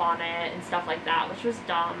her up on it and stuff like that, which was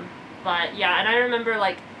dumb. But yeah, and I remember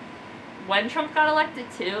like when Trump got elected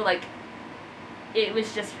too, like it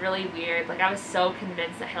was just really weird. Like I was so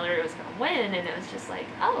convinced that Hillary was gonna win, and it was just like,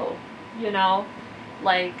 oh, you know,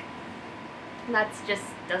 like that's just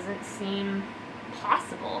doesn't seem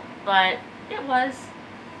possible, but it was.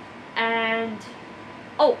 And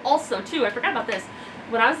oh, also too, I forgot about this.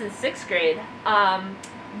 When I was in 6th grade,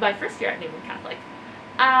 my first year at Newman Catholic,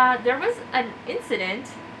 there was an incident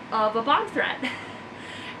of a bomb threat.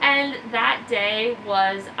 And that day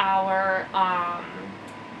was our,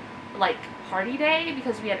 like, party day,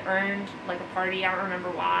 because we had earned, like, a party. I don't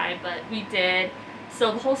remember why, but we did.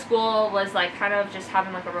 So the whole school was, like, kind of just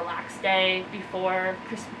having, like, a relaxed day before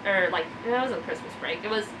Christmas, or, like, it wasn't Christmas break. It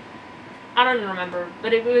was, I don't even remember,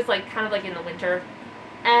 but it was, like, kind of, like, in the winter.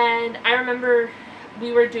 And I remember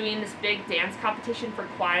we were doing this big dance competition for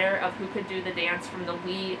choir of who could do the dance from the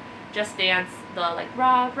We Just Dance, the, like,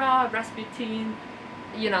 rah, rah, Rasputin,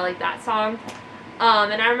 you know, like that song.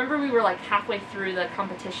 And I remember we were like halfway through the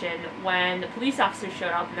competition when the police officers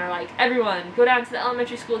showed up and they're like, everyone, go down to the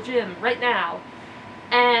elementary school gym right now.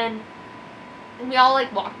 And we all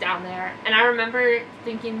like walked down there, and I remember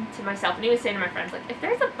thinking to myself, and even saying to my friends, like, if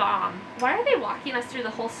there's a bomb, why are they walking us through the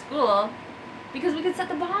whole school? Because we could set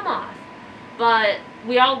the bomb off. But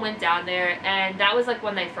we all went down there, and that was like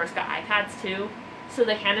when they first got iPads too. So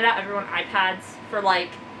they handed out everyone iPads for like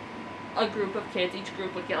a group of kids. Each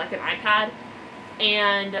group would get like an iPad.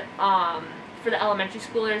 And for the elementary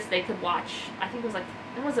schoolers, they could watch, I think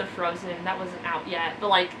it wasn't Frozen, that wasn't out yet, but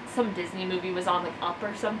like some Disney movie was on, like Up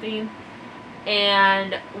or something.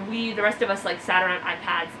 And the rest of us like sat around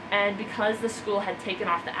iPads, and because the school had taken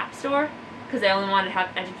off the App Store, because they only wanted to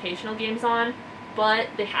have educational games on, but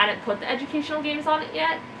they hadn't put the educational games on it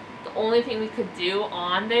yet, the only thing we could do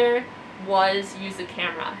on there was use the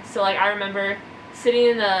camera. So like I remember sitting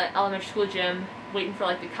in the elementary school gym, waiting for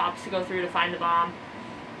like the cops to go through to find the bomb,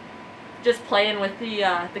 just playing with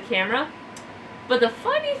the camera. But the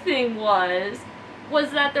funny thing was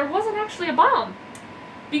that there wasn't actually a bomb.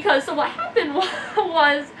 Because, so what happened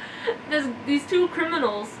was these two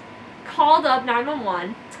criminals called up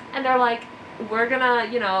 911, and they're like, we're gonna,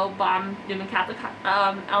 you know, bomb Newman Catholic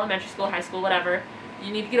Elementary School, high school, whatever.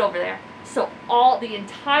 You need to get over there. So the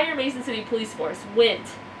entire Mason City police force went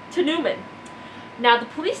to Newman. Now, the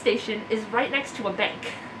police station is right next to a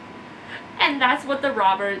bank. And that's what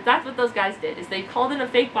those guys did, is they called in a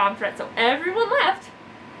fake bomb threat, so everyone left.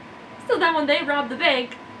 So then when they robbed the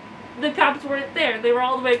bank, the cops weren't there. They were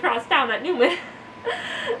all the way across town at Newman.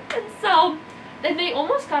 And they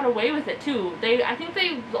almost got away with it too. I think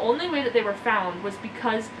the only way that they were found was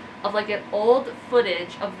because of like an old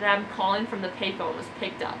footage of them calling from the payphone was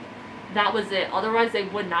picked up. That was it. Otherwise they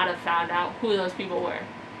would not have found out who those people were.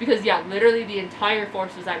 Because yeah, literally the entire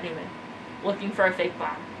force was at Newman looking for a fake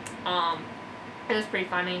bomb. It was pretty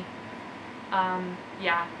funny.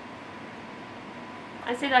 Yeah.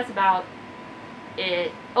 I'd say that's about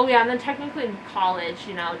it. Oh yeah, and then technically in college,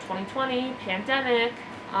 you know, 2020, pandemic,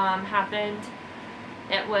 happened.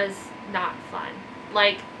 It was not fun.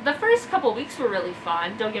 Like, the first couple weeks were really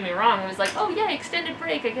fun, don't get me wrong. It was like, oh yeah, extended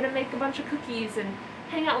break, I get to make a bunch of cookies and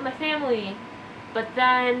hang out with my family. But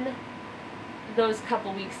then, those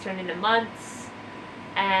couple weeks turned into months,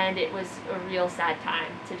 and it was a real sad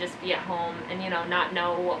time to just be at home and, you know, not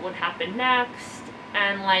know what would happen next.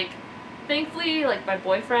 And like, thankfully, like, my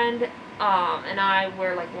boyfriend and I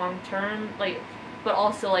were like long-term, like, but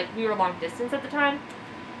also like we were long distance at the time,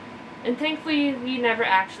 and thankfully we never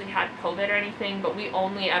actually had COVID or anything, but we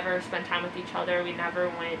only ever spent time with each other. We never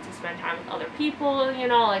went to spend time with other people, you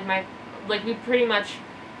know, like we pretty much,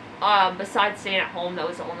 besides staying at home, that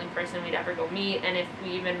was the only person we'd ever go meet. And if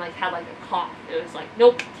we even like had like a cough, it was like,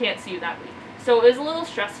 nope, can't see you that week. So it was a little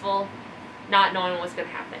stressful not knowing what's going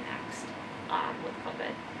to happen next with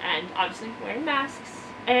COVID, and obviously wearing masks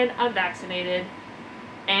and unvaccinated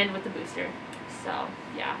and with the booster. So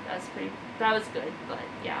yeah, that was good. But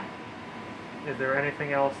yeah. Is there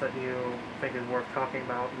anything else that you think is worth talking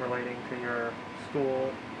about relating to your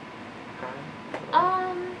school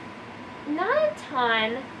time? Not a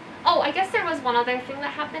ton. Oh, I guess there was one other thing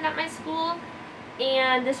that happened at my school,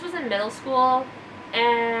 and this was in middle school,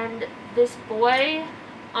 and this boy,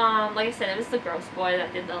 like I said, it was the gross boy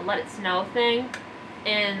that did the let it snow thing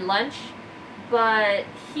in lunch. But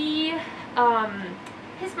his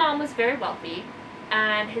mom was very wealthy,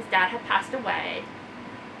 and his dad had passed away,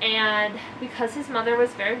 and because his mother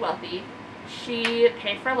was very wealthy, she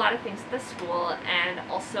paid for a lot of things at the school, and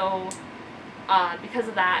also, because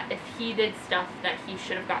of that, if he did stuff that he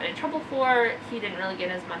should have gotten in trouble for, he didn't really get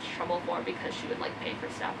as much trouble for, because she would, like, pay for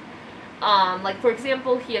stuff. Like, for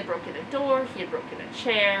example, he had broken a door, he had broken a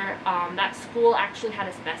chair. That school actually had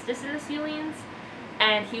asbestos in the ceilings,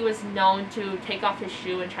 and he was known to take off his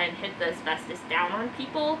shoe and try and hit the asbestos down on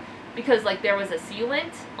people, because like there was a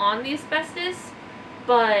sealant on the asbestos,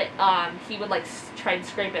 but he would like try and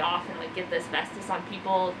scrape it off and like get the asbestos on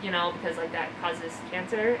people, you know, because like that causes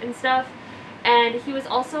cancer and stuff. And he would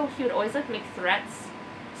always like make threats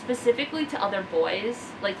specifically to other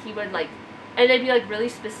boys. Like he would like, and they'd be like really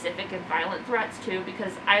specific and violent threats too,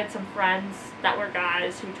 because I had some friends that were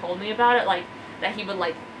guys who told me about it, like that he would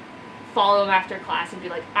like follow him after class and be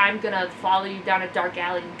like, I'm gonna follow you down a dark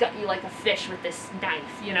alley and gut you like a fish with this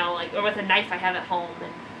knife, you know, like, or with a knife I have at home,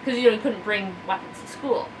 and because, you know, you couldn't bring weapons to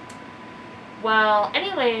school. Well,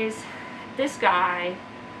 anyways, this guy,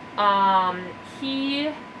 he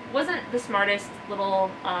wasn't the smartest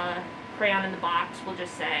little crayon in the box, we'll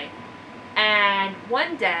just say, and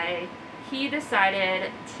one day he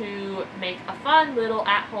decided to make a fun little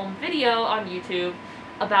at-home video on YouTube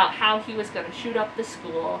about how he was going to shoot up the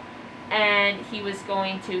school, and he was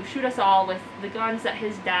going to shoot us all with the guns that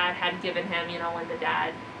his dad had given him, you know, when his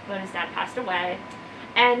dad passed away.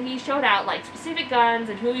 And he showed out, like, specific guns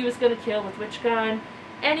and who he was going to kill with which gun,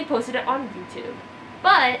 and he posted it on YouTube.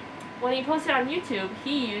 But when he posted on YouTube,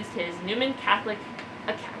 he used his Newman Catholic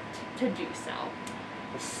account to do so.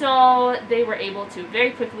 So they were able to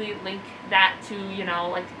very quickly link that to, you know,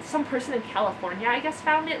 like, some person in California, I guess,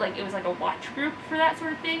 found it. Like, it was like a watch group for that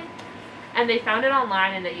sort of thing. And they found it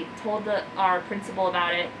online, and they told our principal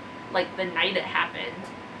about it, like, the night it happened.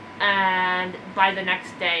 And by the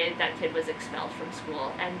next day, that kid was expelled from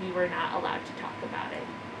school, and we were not allowed to talk about it.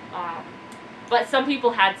 But some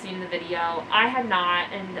people had seen the video. I had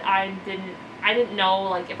not, and I didn't know,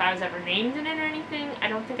 like, if I was ever named in it or anything. I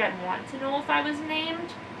don't think I'd want to know if I was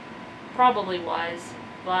named. Probably was.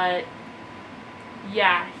 But,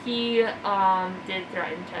 yeah, he did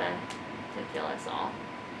threaten to kill us all.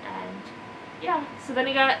 And, yeah, so then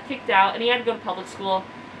he got kicked out, and he had to go to public school,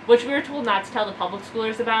 which we were told not to tell the public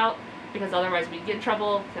schoolers about, because otherwise we'd get in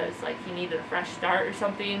trouble, because, like, he needed a fresh start or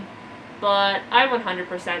something. But I 100%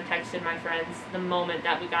 texted my friends the moment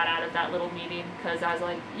that we got out of that little meeting, because I was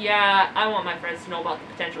like, yeah, I want my friends to know about the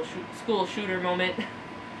potential school shooter moment.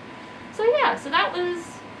 So yeah, so that was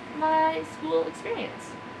my school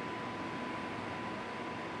experience.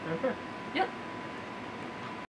 Okay. Yep.